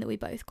kind of mean that we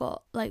both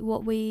got like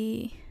what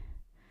we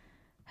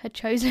had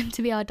chosen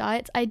to be our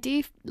diets. I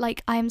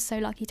am so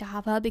lucky to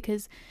have her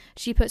because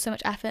she put so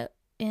much effort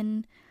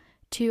in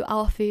to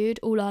our food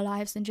all our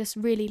lives and just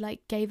really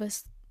like gave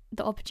us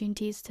the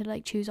opportunities to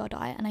like choose our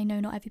diet. And I know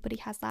not everybody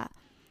has that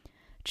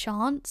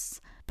chance,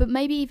 but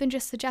maybe even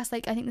just suggest,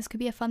 like, I think this could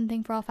be a fun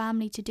thing for our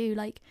family to do,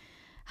 like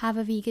have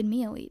a vegan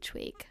meal each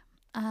week.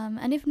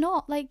 And if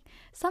not, like,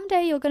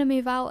 someday you're going to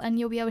move out and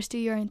you'll be able to do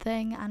your own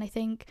thing. And I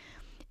think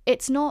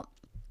it's not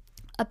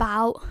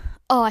about,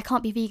 oh, I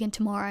can't be vegan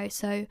tomorrow,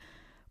 so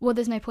well,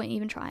 there's no point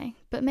even trying.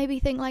 But maybe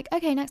think like,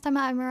 okay, next time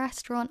I'm at a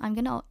restaurant, I'm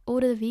going to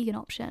order the vegan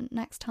option.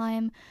 Next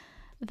time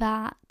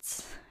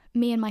that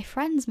me and my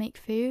friends make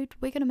food,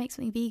 we're going to make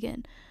something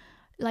vegan.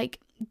 Like,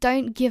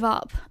 don't give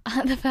up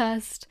at the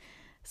first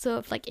sort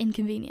of like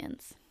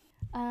inconvenience.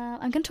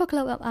 I'm going to talk a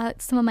little bit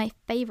about some of my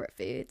favourite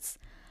foods.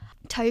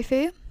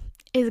 Tofu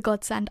is a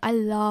godsend. I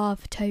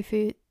love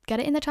tofu.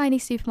 Get it in the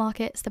Chinese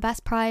supermarket. It's the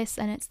best price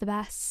and it's the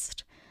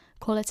best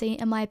quality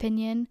in my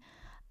opinion.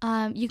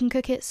 You can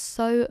cook it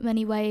so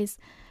many ways.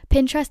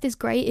 Pinterest is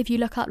great. If you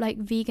look up like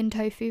vegan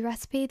tofu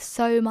recipes,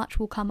 so much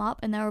will come up,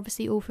 and they're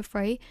obviously all for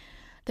free,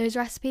 those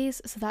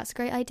recipes, so that's a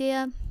great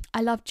idea.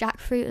 I love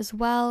jackfruit as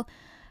well.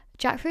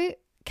 Jackfruit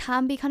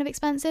can be kind of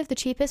expensive. The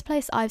cheapest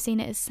place I've seen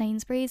it is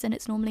Sainsbury's, and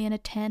it's normally in a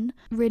tin.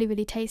 Really,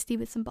 really tasty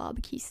with some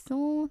barbecue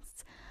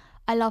sauce.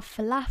 I love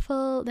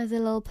falafel. There's a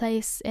little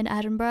place in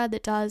Edinburgh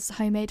that does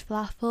homemade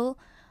falafel.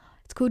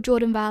 It's called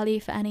Jordan Valley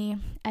for any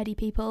Eddie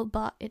people,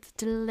 but it's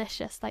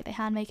delicious. Like, they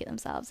hand make it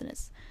themselves, and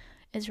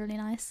it's really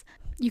nice.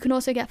 You can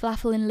also get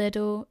falafel in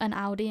Lidl and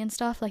Aldi and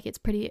stuff. Like, it's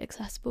pretty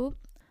accessible.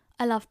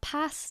 I love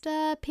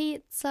pasta,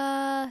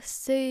 pizza,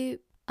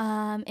 soup,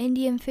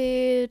 Indian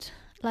food.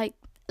 Like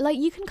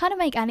you can kind of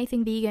make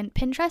anything vegan.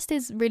 Pinterest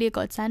is really a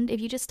godsend. If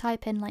you just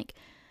type in like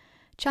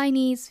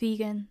Chinese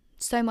vegan,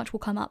 so much will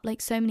come up, like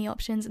so many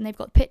options, and they've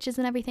got pictures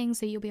and everything,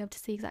 so you'll be able to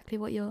see exactly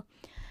what you're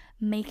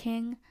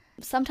making.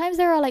 Sometimes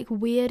there are like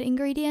weird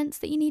ingredients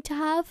that you need to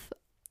have.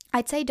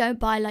 I'd say don't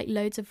buy like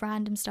loads of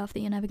random stuff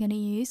that you're never going to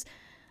use,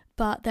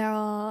 but there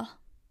are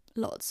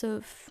lots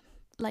of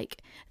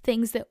like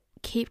things that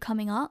keep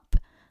coming up,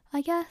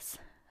 I guess.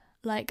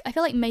 Like I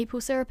feel like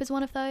maple syrup is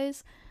one of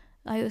those.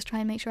 I always try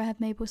and make sure I have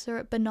maple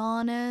syrup.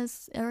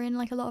 Bananas are in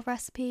like a lot of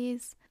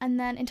recipes. And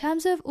then in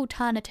terms of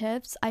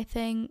alternatives, I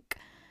think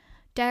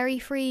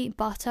dairy-free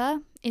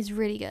butter is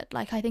really good.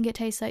 Like I think it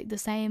tastes like the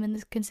same and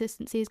the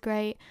consistency is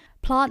great.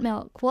 Plant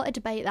milk, what a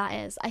debate that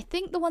is. I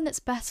think the one that's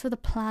best for the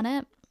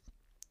planet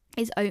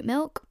is oat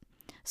milk.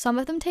 Some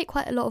of them take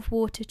quite a lot of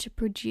water to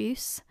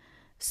produce,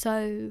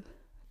 so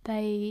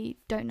they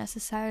don't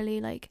necessarily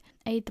like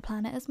aid the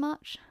planet as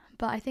much,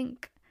 but I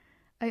think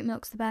oat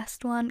milk's the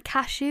best one.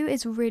 Cashew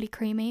is really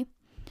creamy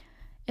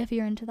if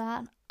you're into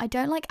that. I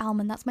don't like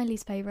almond, that's my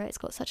least favourite. It's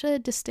got such a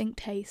distinct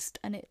taste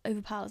and it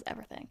overpowers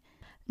everything.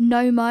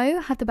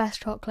 Nomo have the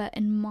best chocolate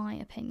in my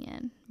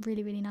opinion.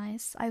 Really, really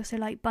nice. I also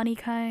like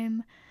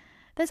Bunnycomb.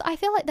 I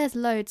feel like there's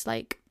loads,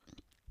 like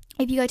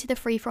if you go to the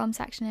free from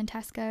section in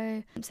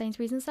Tesco,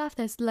 Sainsbury's and stuff,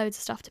 there's loads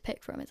of stuff to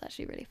pick from. It's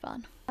actually really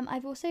fun.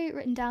 I've also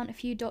written down a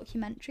few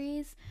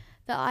documentaries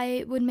that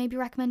I would maybe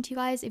recommend to you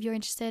guys if you're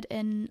interested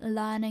in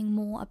learning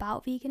more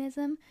about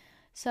veganism.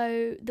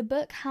 So the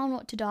book How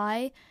Not to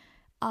Die,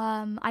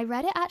 I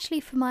read it actually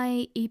for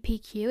my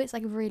EPQ. It's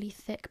like a really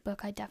thick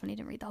book. I definitely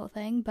didn't read the whole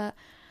thing, but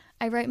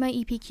I wrote my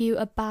EPQ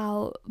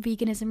about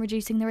veganism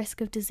reducing the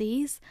risk of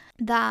disease.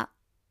 That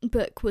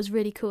book was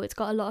really cool. It's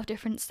got a lot of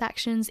different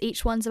sections.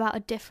 Each one's about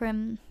a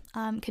different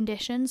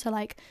condition, so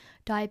like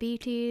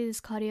diabetes,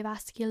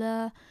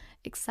 cardiovascular,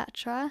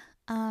 etc.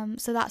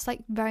 So that's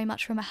like very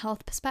much from a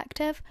health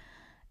perspective,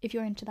 if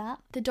you're into that.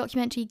 The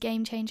documentary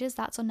Game Changers,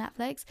 that's on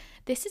Netflix.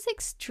 This is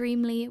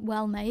extremely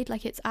well made.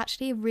 Like it's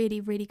actually a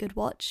really, really good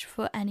watch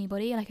for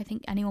anybody. Like I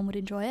think anyone would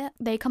enjoy it.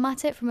 They come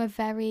at it from a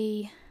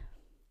very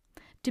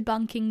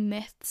debunking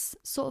myths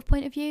sort of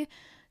point of view.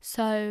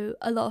 So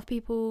a lot of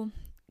people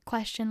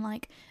question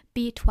like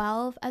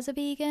B12 as a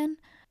vegan.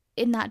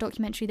 In that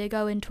documentary they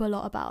go into a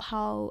lot about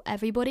how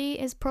everybody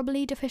is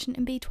probably deficient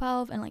in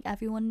B12 and like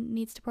everyone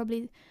needs to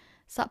probably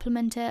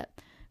supplement it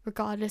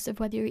regardless of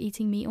whether you're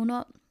eating meat or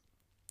not.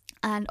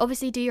 And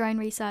obviously do your own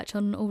research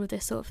on all of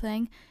this sort of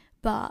thing,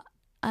 but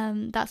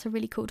that's a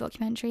really cool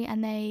documentary.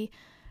 And they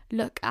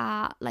look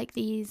at like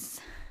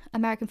these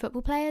American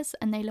football players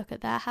and they look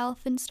at their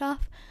health and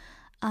stuff.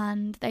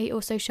 And they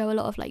also show a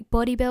lot of like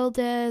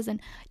bodybuilders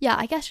and yeah,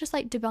 I guess just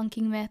like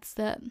debunking myths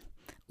that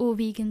all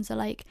vegans are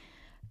like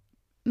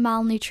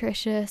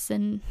malnutritious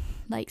and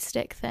like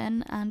stick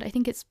thin. And I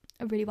think it's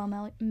a really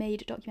well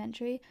made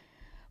documentary.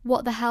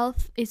 What the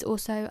Health is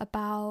also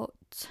about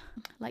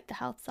like the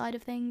health side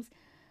of things.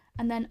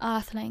 And then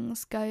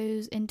Earthlings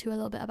goes into a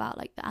little bit about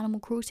like the animal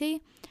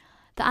cruelty.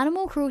 The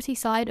animal cruelty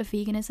side of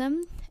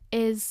veganism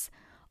is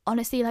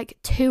honestly like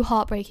too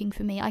heartbreaking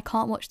for me. I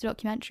can't watch the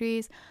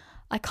documentaries.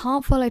 I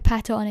can't follow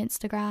PETA on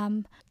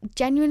Instagram.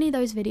 Genuinely,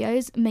 those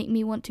videos make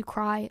me want to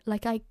cry.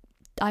 Like I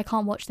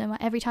can't watch them.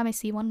 Every time I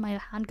see one, my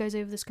hand goes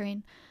over the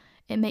screen.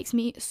 It makes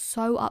me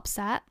so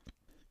upset.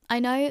 I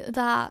know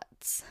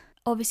that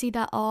obviously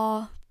there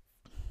are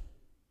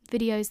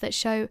videos that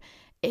show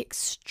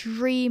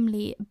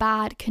extremely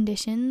bad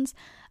conditions,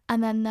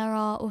 and then there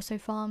are also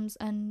farms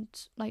and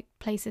like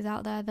places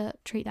out there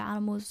that treat their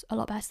animals a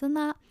lot better than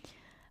that.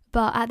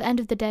 But at the end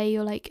of the day,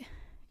 you're like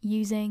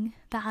using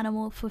the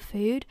animal for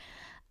food,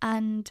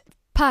 and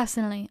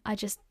personally I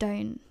just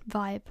don't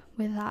vibe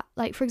with that.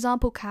 Like for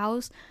example,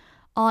 cows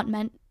aren't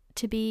meant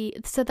to be,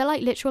 so they're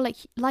like literal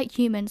like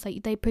humans,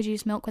 like they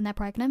produce milk when they're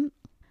pregnant.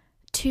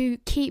 To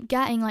keep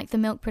getting like the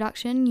milk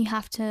production, you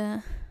have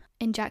to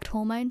inject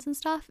hormones and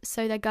stuff,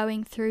 so they're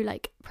going through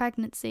like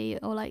pregnancy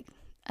or like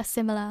a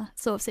similar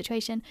sort of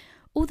situation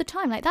all the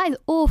time. Like that is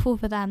awful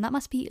for them. That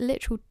must be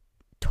literal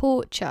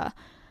torture.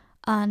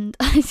 And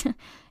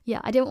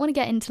yeah, I didn't want to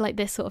get into like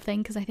this sort of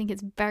thing because I think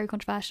it's very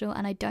controversial,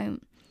 and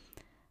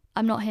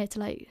I'm not here to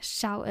like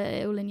shout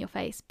it all in your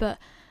face, but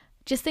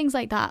just things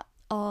like that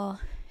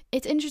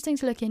it's interesting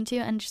to look into,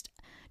 and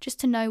just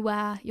to know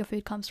where your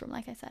food comes from.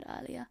 Like I said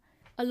earlier,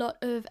 a lot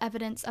of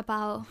evidence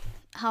about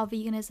how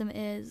veganism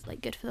is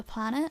like good for the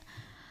planet,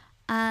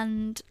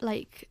 and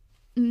like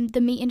the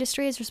meat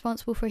industry is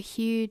responsible for a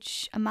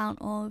huge amount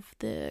of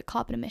the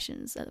carbon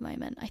emissions at the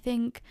moment. I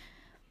think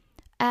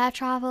air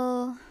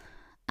travel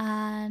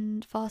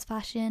and fast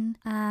fashion,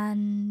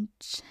 and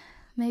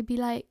maybe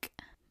like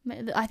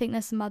I think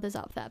there's some others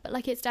up there, but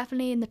like it's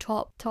definitely in the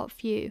top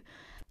few.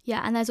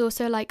 Yeah, and there's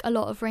also like a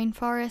lot of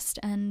rainforest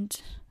and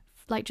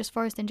like just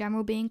forest in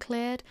general being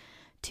cleared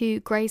to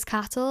graze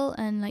cattle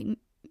and like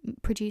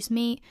produce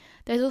meat.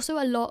 There's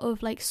also a lot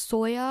of like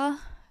soya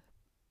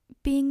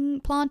being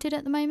planted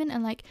at the moment,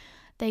 and like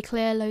they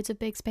clear loads of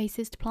big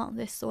spaces to plant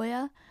this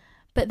soya,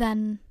 but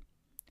then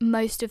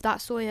most of that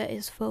soya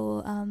is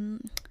for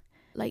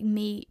like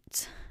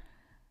meat,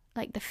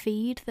 like the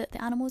feed that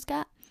the animals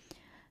get.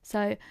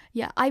 So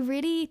yeah, I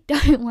really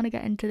don't want to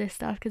get into this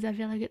stuff because I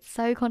feel like it's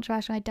so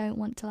controversial. I don't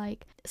want to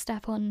like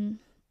step on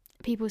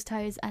people's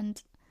toes,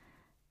 and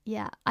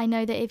yeah, I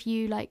know that if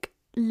you like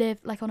live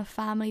like on a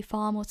family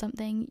farm or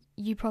something,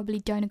 you probably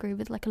don't agree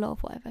with like a lot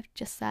of what I've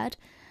just said,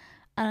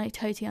 and I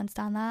totally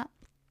understand that.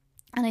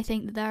 And I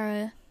think that there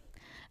are,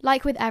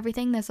 like with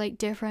everything, there's like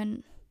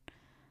different,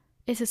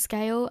 it's a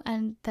scale,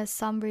 and there's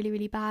some really,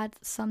 really bad,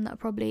 some that are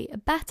probably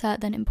better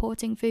than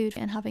importing food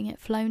and having it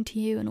flown to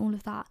you and all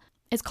of that.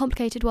 It's a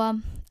complicated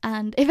one,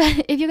 and if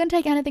you're going to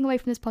take anything away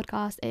from this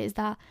podcast, it is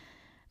that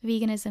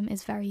veganism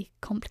is a very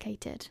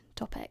complicated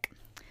topic.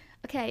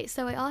 Okay,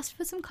 so I asked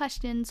for some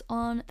questions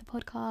on the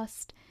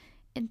podcast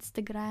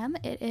Instagram.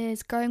 It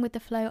is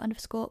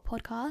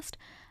growingwiththeflow_podcast,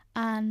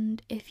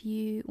 and if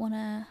you want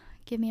to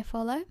give me a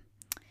follow,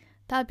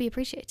 that would be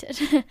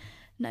appreciated.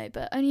 No,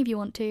 but only if you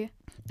want to.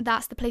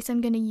 That's the place I'm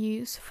going to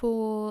use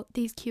for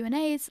these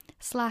Q&As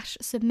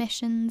 /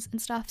 submissions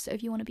and stuff. So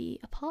if you want to be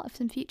a part of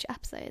some future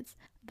episodes,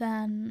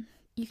 then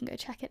you can go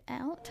check it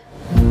out.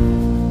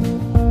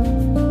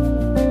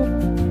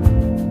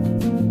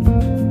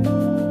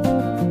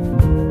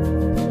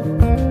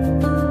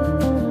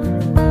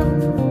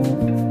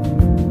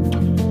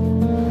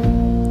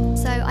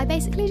 So I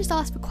basically just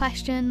asked for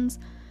questions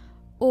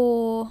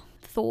or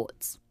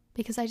thoughts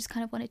because I just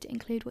kind of wanted to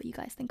include what you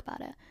guys think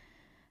about it.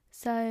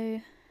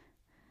 So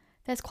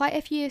there's quite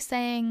a few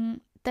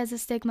saying there's a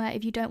stigma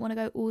if you don't want to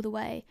go all the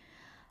way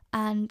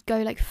and go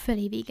like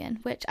fully vegan,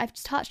 which I've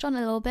touched on a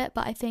little bit,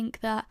 but I think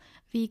that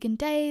vegan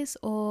days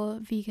or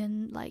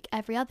vegan like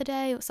every other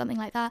day or something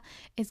like that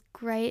is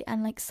great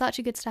and like such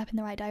a good step in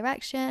the right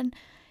direction.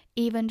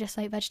 Even just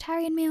like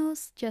vegetarian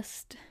meals,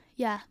 just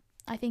yeah,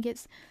 I think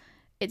it's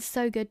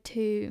so good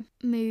to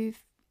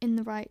move in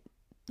the right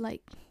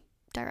like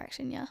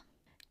direction. Yeah.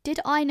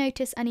 Did I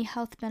notice any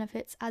health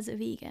benefits as a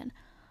vegan?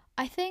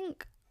 I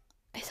think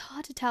it's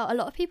hard to tell. A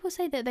lot of people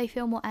say that they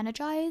feel more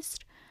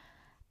energized,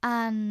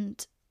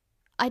 and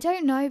I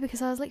don't know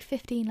because I was like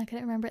 15, like I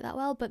don't remember it that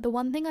well, but the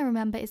one thing I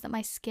remember is that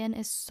my skin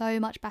is so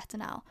much better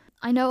now.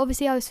 I know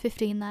obviously I was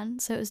 15 then,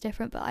 so it was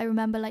different, but I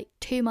remember like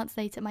 2 months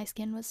later my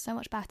skin was so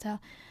much better.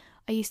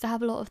 I used to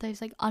have a lot of those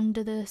like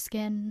under the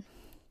skin,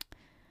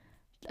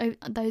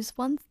 those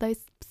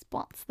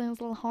spots,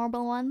 those little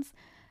horrible ones,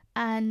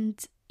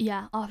 and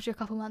yeah, after a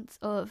couple months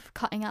of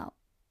cutting out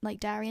like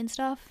dairy and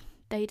stuff,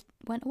 they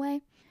went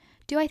away.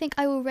 Do I think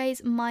I will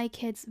raise my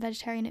kids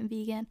vegetarian and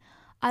vegan?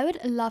 I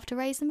would love to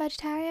raise them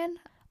vegetarian.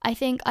 I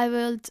think I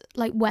would,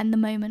 like, when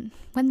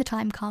the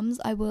time comes,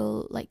 I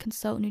will, like,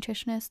 consult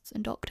nutritionists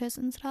and doctors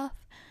and stuff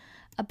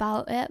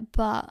about it,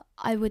 but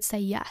I would say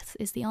yes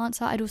is the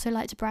answer. I'd also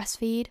like to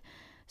breastfeed,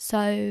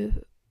 so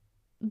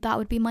that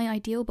would be my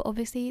ideal, but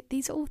obviously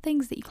these are all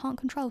things that you can't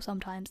control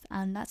sometimes,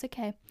 and that's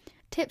okay.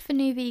 Tip for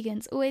new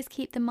vegans, always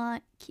keep in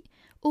mind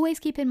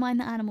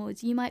the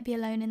animals. You might be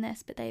alone in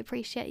this, but they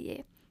appreciate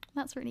you.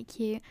 That's really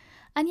cute.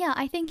 And yeah,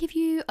 I think if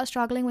you are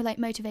struggling with like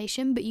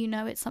motivation, but you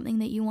know it's something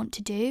that you want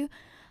to do,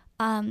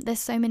 there's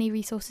so many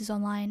resources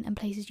online and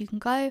places you can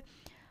go.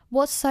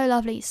 What's so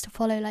lovely is to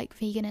follow like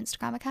vegan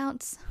Instagram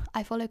accounts.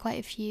 I follow quite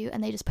a few,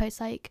 and they just post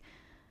like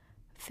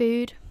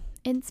food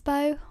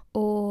inspo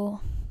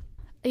or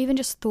even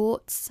just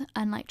thoughts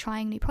and like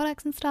trying new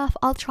products and stuff.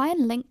 I'll try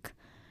and link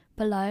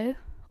below,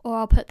 or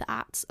I'll put the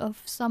apps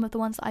of some of the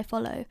ones that I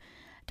follow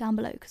down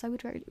below because I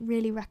would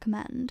really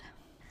recommend.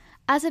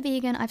 As a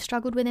vegan, I've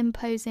struggled with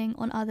imposing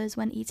on others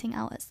when eating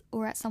out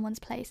or at someone's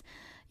place.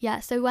 Yeah,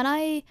 so when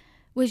I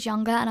was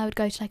younger and I would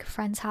go to like a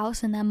friend's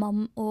house and their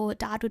mum or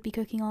dad would be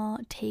cooking our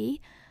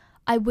tea,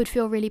 I would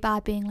feel really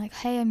bad being like,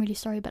 hey, I'm really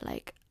sorry, but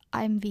like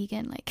I'm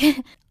vegan,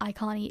 like I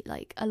can't eat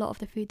like a lot of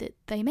the food that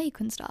they make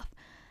and stuff.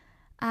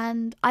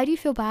 And I do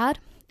feel bad,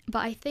 but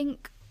I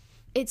think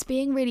it's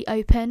being really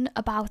open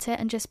about it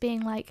and just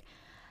being like,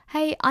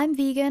 hey, I'm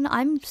vegan,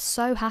 I'm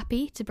so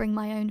happy to bring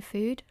my own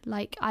food,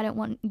 like I don't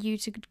want you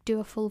to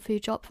do a full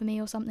food shop for me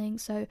or something,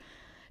 so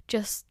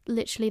just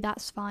literally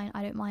that's fine,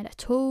 I don't mind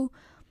at all.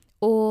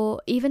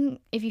 Or even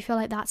if you feel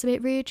like that's a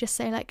bit rude, just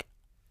say like,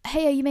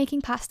 hey, are you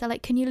making pasta,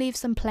 like can you leave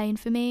some plain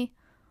for me,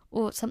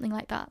 or something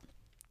like that.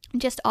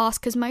 Just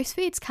ask, because most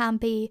foods can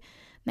be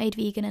made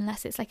vegan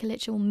unless it's like a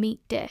literal meat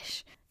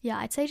dish. Yeah,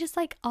 I'd say just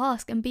like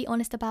ask and be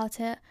honest about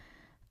it.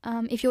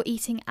 If you're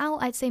eating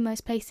out, I'd say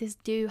most places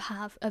do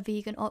have a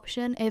vegan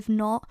option. If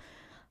not,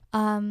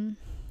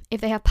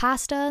 if they have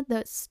pasta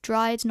that's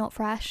dried, not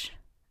fresh,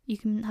 you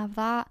can have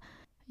that.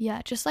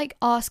 Yeah, just like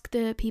ask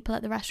the people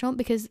at the restaurant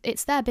because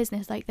it's their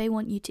business, like they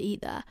want you to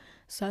eat there.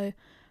 So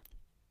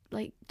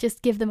like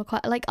just give them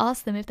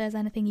ask them if there's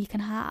anything you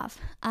can have.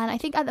 And I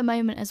think at the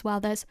moment as well,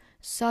 there's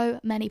so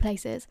many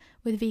places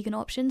with vegan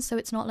options, so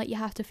it's not like you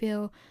have to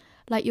feel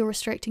like you're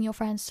restricting your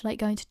friends to like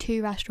going to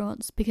 2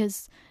 restaurants,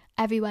 because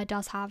everywhere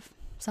does have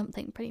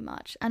something pretty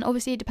much. And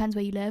obviously it depends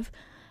where you live,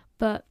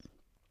 but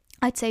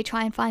I'd say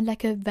try and find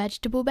like a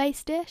vegetable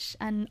based dish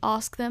and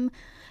ask them,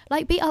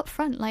 like be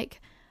upfront,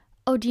 like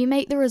Oh, do you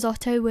make the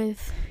risotto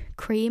with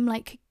cream?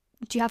 Like,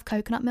 do you have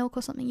coconut milk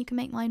or something you can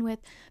make mine with?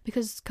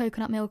 Because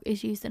coconut milk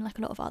is used in like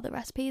a lot of other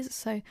recipes,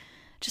 so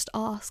just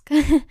ask.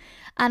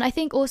 And I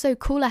think also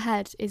cooler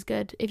head is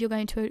good if you're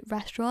going to a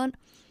restaurant,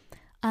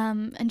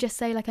 and just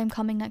say like, I'm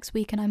coming next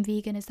week and I'm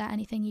vegan, is there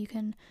anything you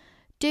can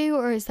do,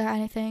 or is there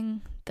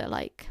anything that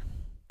like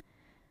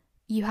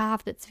you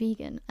have that's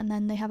vegan? And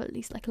then they have at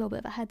least like a little bit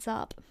of a heads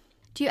up.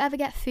 Do you ever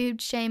get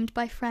food shamed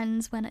by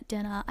friends when at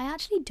dinner? I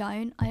actually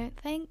don't. I don't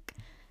think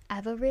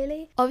ever,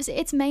 really. Obviously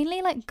it's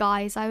mainly like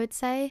guys, I would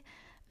say,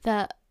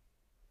 that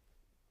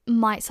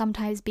might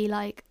sometimes be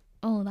like,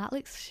 oh, that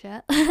looks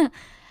shit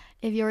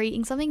if you're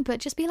eating something, but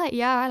just be like,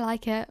 yeah, I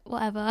like it,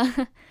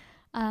 whatever.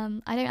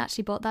 I don't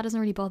actually that doesn't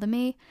really bother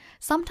me.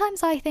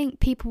 Sometimes I think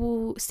people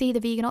will see the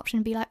vegan option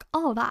and be like,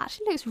 oh, that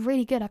actually looks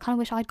really good, I kind of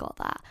wish I'd got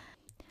that.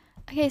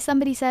 Okay,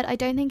 somebody said, I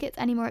don't think it's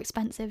any more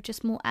expensive,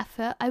 just more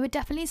effort. I would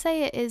definitely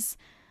say it is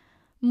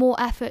more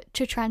effort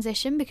to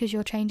transition because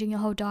you're changing your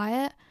whole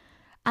diet.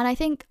 And I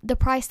think the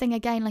price thing,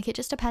 again, like it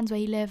just depends where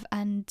you live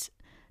and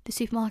the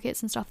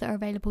supermarkets and stuff that are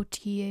available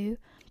to you.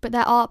 But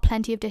there are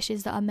plenty of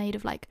dishes that are made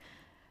of like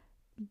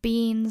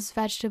beans,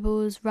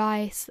 vegetables,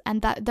 rice,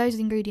 and that those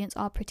ingredients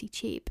are pretty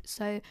cheap.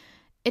 So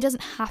it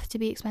doesn't have to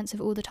be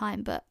expensive all the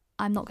time, but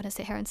I'm not going to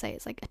sit here and say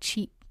it's like a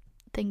cheap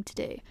thing to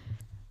do.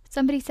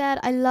 Somebody said,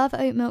 I love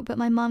oat milk, but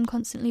my mum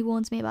constantly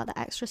warns me about the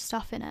extra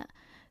stuff in it.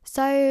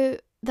 So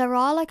there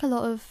are like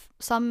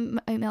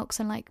some oat milks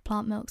and like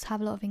plant milks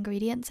have a lot of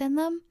ingredients in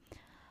them.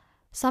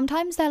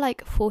 Sometimes they're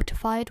like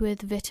fortified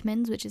with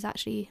vitamins, which is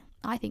actually,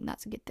 I think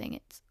that's a good thing.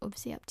 It's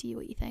obviously up to you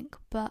what you think.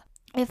 But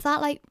if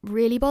that like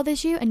really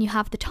bothers you and you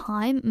have the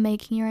time,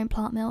 making your own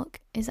plant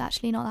milk is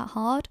actually not that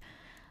hard.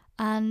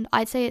 And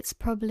I'd say it's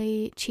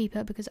probably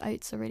cheaper because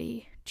oats are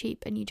really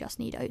cheap and you just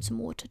need oats and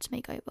water to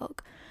make oat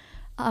milk.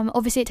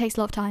 Obviously it takes a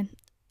lot of time,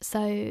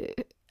 so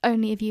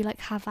only if you like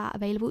have that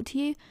available to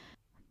you.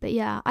 But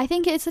yeah, I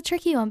think it's a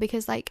tricky one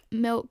because like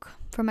milk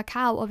from a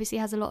cow obviously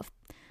has a lot of,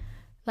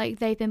 like,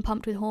 they've been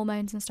pumped with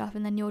hormones and stuff,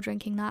 and then you're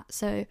drinking that,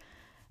 so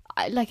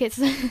it's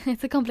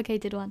it's a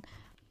complicated one.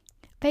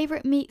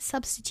 Favorite meat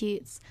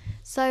substitutes.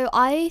 So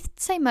I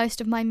say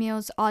most of my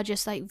meals are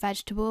just like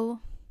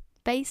vegetable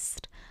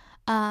based,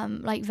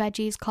 like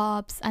veggies,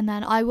 carbs, and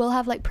then I will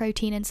have like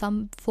protein in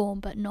some form,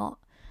 but not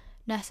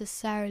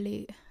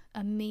necessarily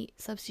a meat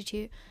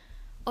substitute.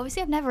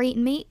 Obviously I've never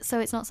eaten meat, so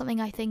it's not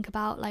something I think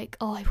about like,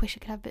 oh, I wish I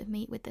could have a bit of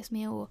meat with this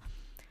meal. Or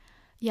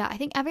yeah, I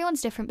think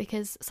everyone's different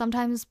because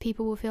sometimes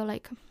people will feel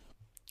like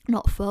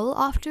not full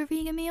after a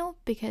vegan meal,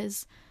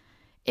 because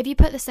if you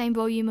put the same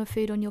volume of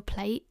food on your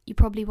plate, you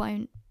probably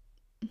won't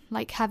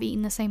like have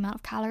eaten the same amount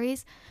of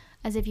calories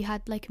as if you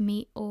had like a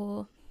meat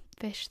or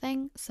fish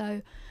thing.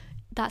 So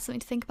that's something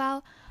to think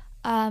about.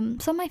 Some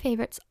of my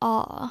favorites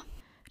are,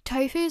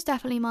 tofu is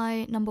definitely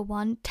my number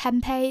one.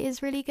 Tempeh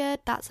is really good.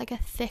 That's like a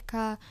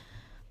thicker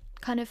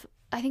kind of,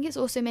 I think it's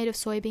also made of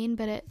soybean,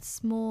 but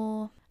it's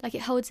more like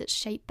it holds its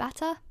shape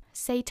better.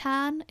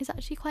 Seitan is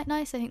actually quite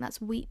nice. I think that's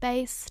wheat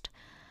based,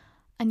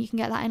 and you can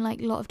get that in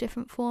like a lot of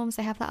different forms.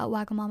 They have that at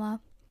Wagamama.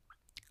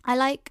 I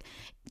like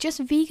just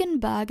vegan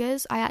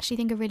burgers. I actually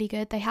think are really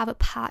good. They have a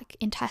pack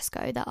in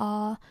Tesco that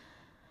are,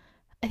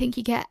 I think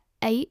you get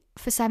 8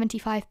 for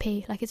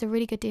 75p. Like it's a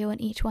really good deal,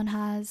 and each one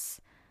has,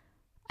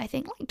 I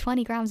think, like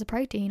 20 grams of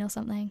protein or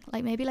something,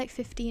 like maybe like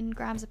 15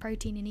 grams of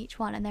protein in each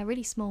one, and they're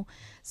really small,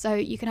 so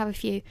you can have a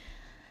few.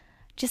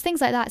 Just things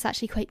like that is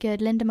actually quite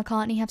good. Linda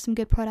McCartney have some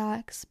good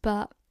products,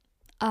 but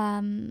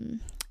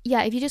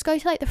yeah, if you just go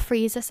to like the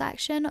freezer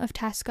section of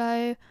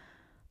Tesco,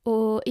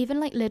 or even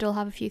like Lidl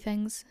have a few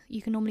things,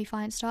 you can normally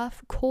find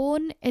stuff.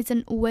 Corn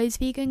isn't always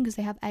vegan because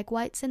they have egg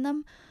whites in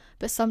them,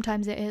 but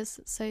sometimes it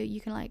is, so you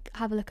can like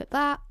have a look at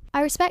that.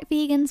 I respect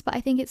vegans, but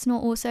I think it's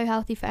not also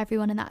healthy for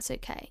everyone, and that's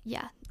okay.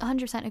 Yeah,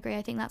 100% agree.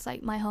 I think that's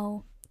like my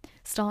whole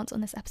stance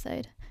on this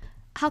episode.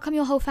 How come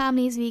your whole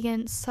family is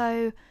vegan?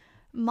 So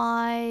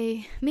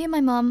me and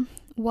my mum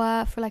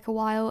were for like a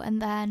while,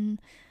 and then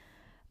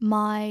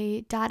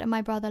my dad and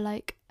my brother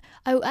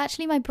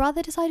my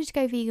brother decided to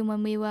go vegan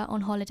when we were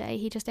on holiday.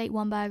 He just ate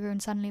one burger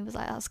and suddenly was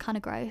like, that's kind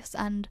of gross.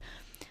 And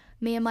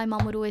me and my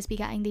mum would always be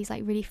getting these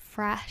like really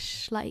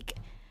fresh, like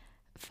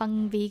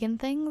fun vegan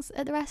things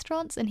at the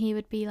restaurants, and he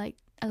would be like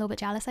a little bit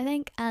jealous, I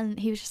think, and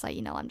he was just like,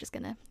 I'm just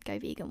gonna go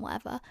vegan,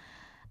 whatever.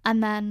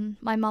 And then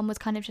my mum was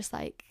kind of just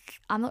like,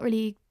 I'm not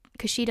really,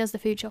 because she does the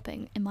food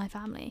shopping in my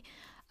family,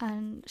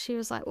 and she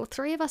was like, well,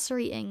 3 of us are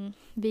eating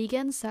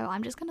vegan, so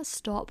I'm just gonna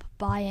stop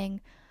buying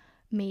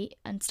meat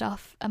and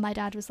stuff. And my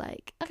dad was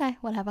like, okay,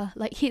 whatever,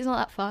 like he's not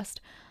that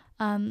fussed.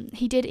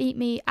 He did eat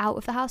me out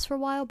of the house for a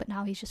while, but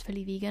now he's just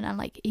fully vegan, and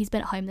like he's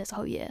been at home this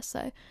whole year,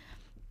 so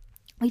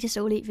we just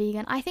all eat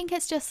vegan. I think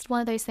it's just one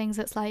of those things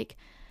that's like,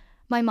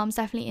 my mum's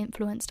definitely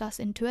influenced us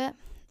into it,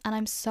 and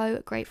I'm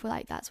so grateful.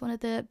 Like that's one of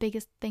the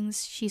biggest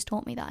things she's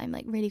taught me that I'm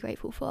like really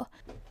grateful for.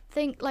 I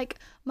think like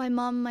my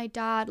mum, my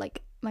dad,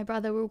 like my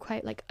brother were all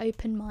quite like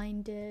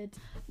open-minded.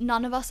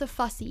 None of us are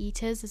fussy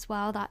eaters as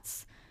well.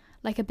 That's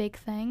like a big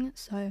thing,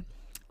 so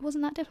it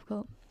wasn't that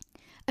difficult.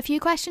 A few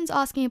questions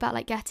asking about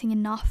like getting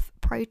enough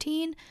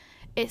protein,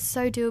 it's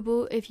so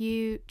doable if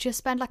you just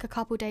spend like a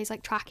couple days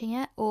like tracking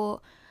it or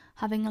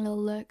having a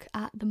little look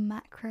at the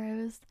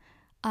macros.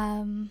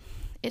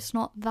 It's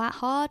not that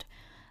hard,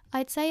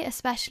 I'd say.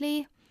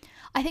 Especially,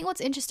 I think what's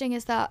interesting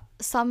is that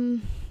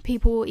some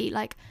people will eat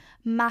like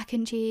mac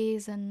and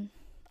cheese and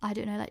I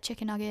don't know, like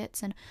chicken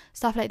nuggets and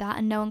stuff like that,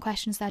 and no one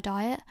questions their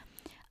diet.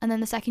 And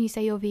then the second you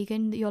say you're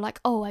vegan, you're like,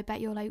 oh, I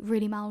bet you're like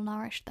really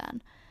malnourished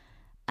then.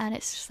 And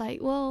it's just like,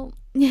 well,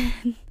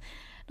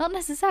 not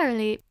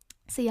necessarily.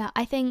 So yeah,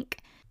 I think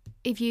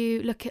if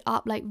you look it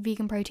up, like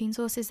vegan protein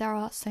sources, there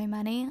are so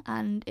many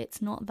and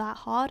it's not that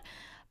hard.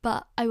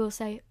 But I will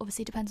say,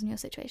 obviously depends on your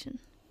situation.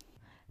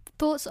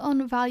 Thoughts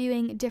on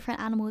valuing different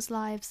animals'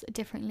 lives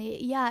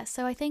differently? Yeah,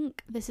 so I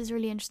think this is a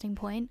really interesting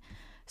point.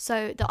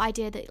 So the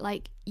idea that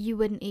like you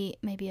wouldn't eat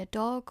maybe a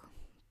dog,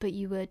 but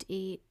you would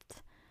eat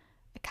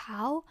a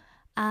cow,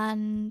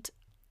 and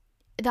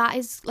that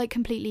is like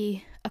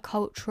completely a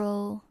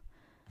cultural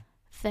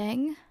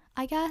thing,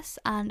 I guess.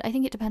 And I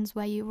think it depends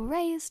where you were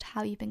raised,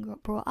 how you've been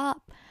brought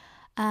up,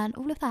 and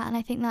all of that. And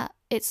I think that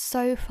it's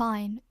so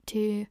fine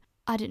to,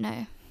 I don't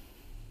know,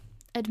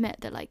 admit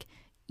that like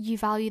you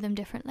value them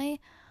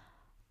differently.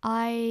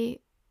 I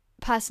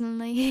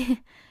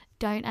personally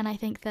don't, and I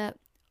think that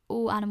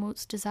all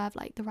animals deserve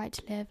like the right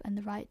to live and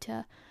the right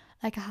to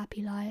like a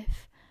happy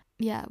life.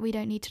 Yeah, we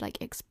don't need to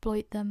like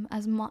exploit them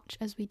as much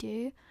as we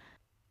do.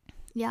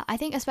 Yeah, I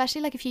think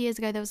especially like a few years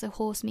ago there was a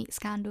horse meat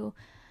scandal,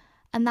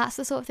 and that's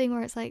the sort of thing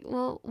where it's like,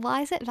 well,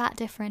 why is it that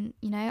different?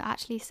 You know,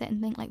 actually sit and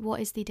think like,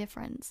 what is the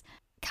difference?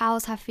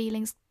 Cows have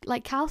feelings.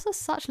 Like, cows are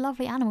such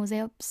lovely animals,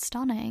 they are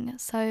stunning.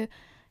 So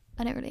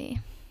I don't really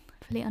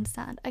fully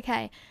understand.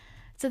 Okay,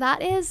 so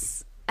that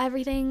is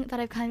everything that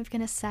I'm kind of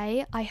gonna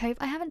say. I hope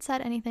I haven't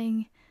said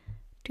anything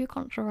too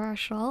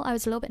controversial. I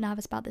was a little bit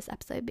nervous about this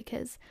episode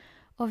because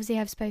obviously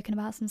I've spoken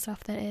about some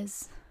stuff that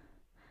is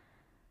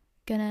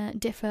gonna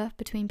differ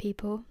between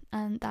people,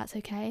 and that's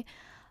okay.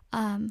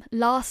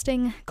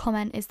 Lasting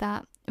comment is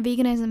that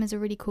veganism is a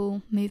really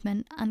cool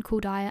movement and cool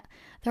diet.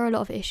 There are a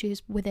lot of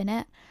issues within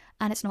it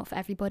and it's not for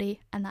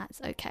everybody, and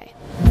that's okay.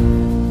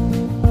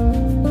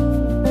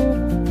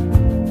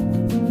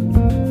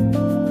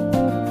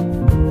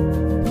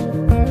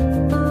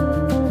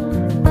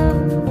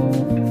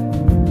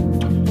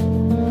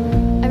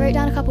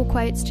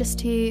 Quotes just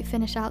to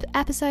finish out the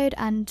episode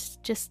and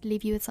just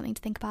leave you with something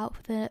to think about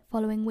for the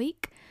following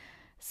week.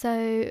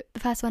 So the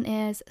first one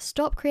is,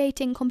 stop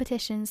creating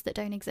competitions that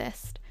don't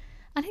exist.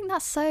 I think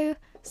that's so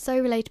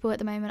relatable at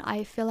the moment.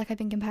 I feel like I've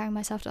been comparing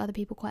myself to other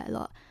people quite a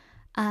lot,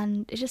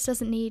 and it just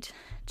doesn't need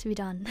to be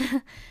done.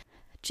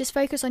 Just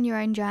focus on your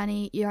own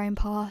journey, your own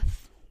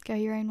path, go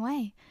your own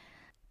way.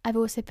 I've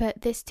also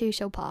put, this too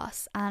shall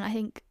pass, and I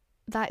think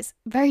that's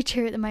very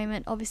true at the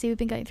moment. Obviously we've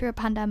been going through a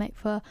pandemic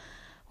for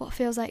what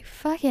feels like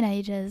fucking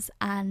ages,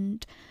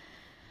 and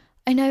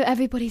I know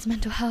everybody's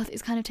mental health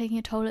is kind of taking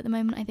a toll at the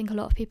moment. I think a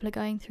lot of people are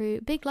going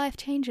through big life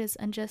changes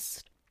and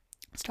just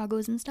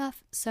struggles and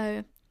stuff.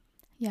 So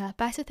yeah,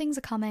 better things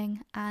are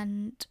coming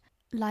and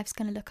life's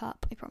gonna look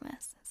up, I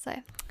promise. So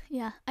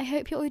yeah, I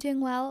hope you're all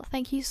doing well.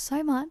 Thank you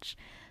so much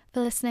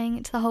for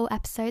listening to the whole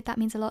episode. That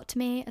means a lot to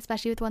me,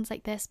 especially with ones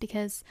like this,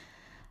 because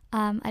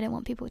I don't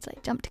want people to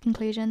like jump to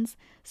conclusions.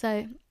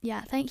 So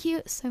yeah, thank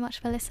you so much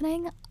for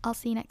listening. I'll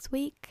see you next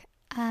week,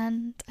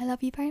 and I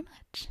love you very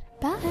much.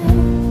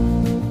 Bye.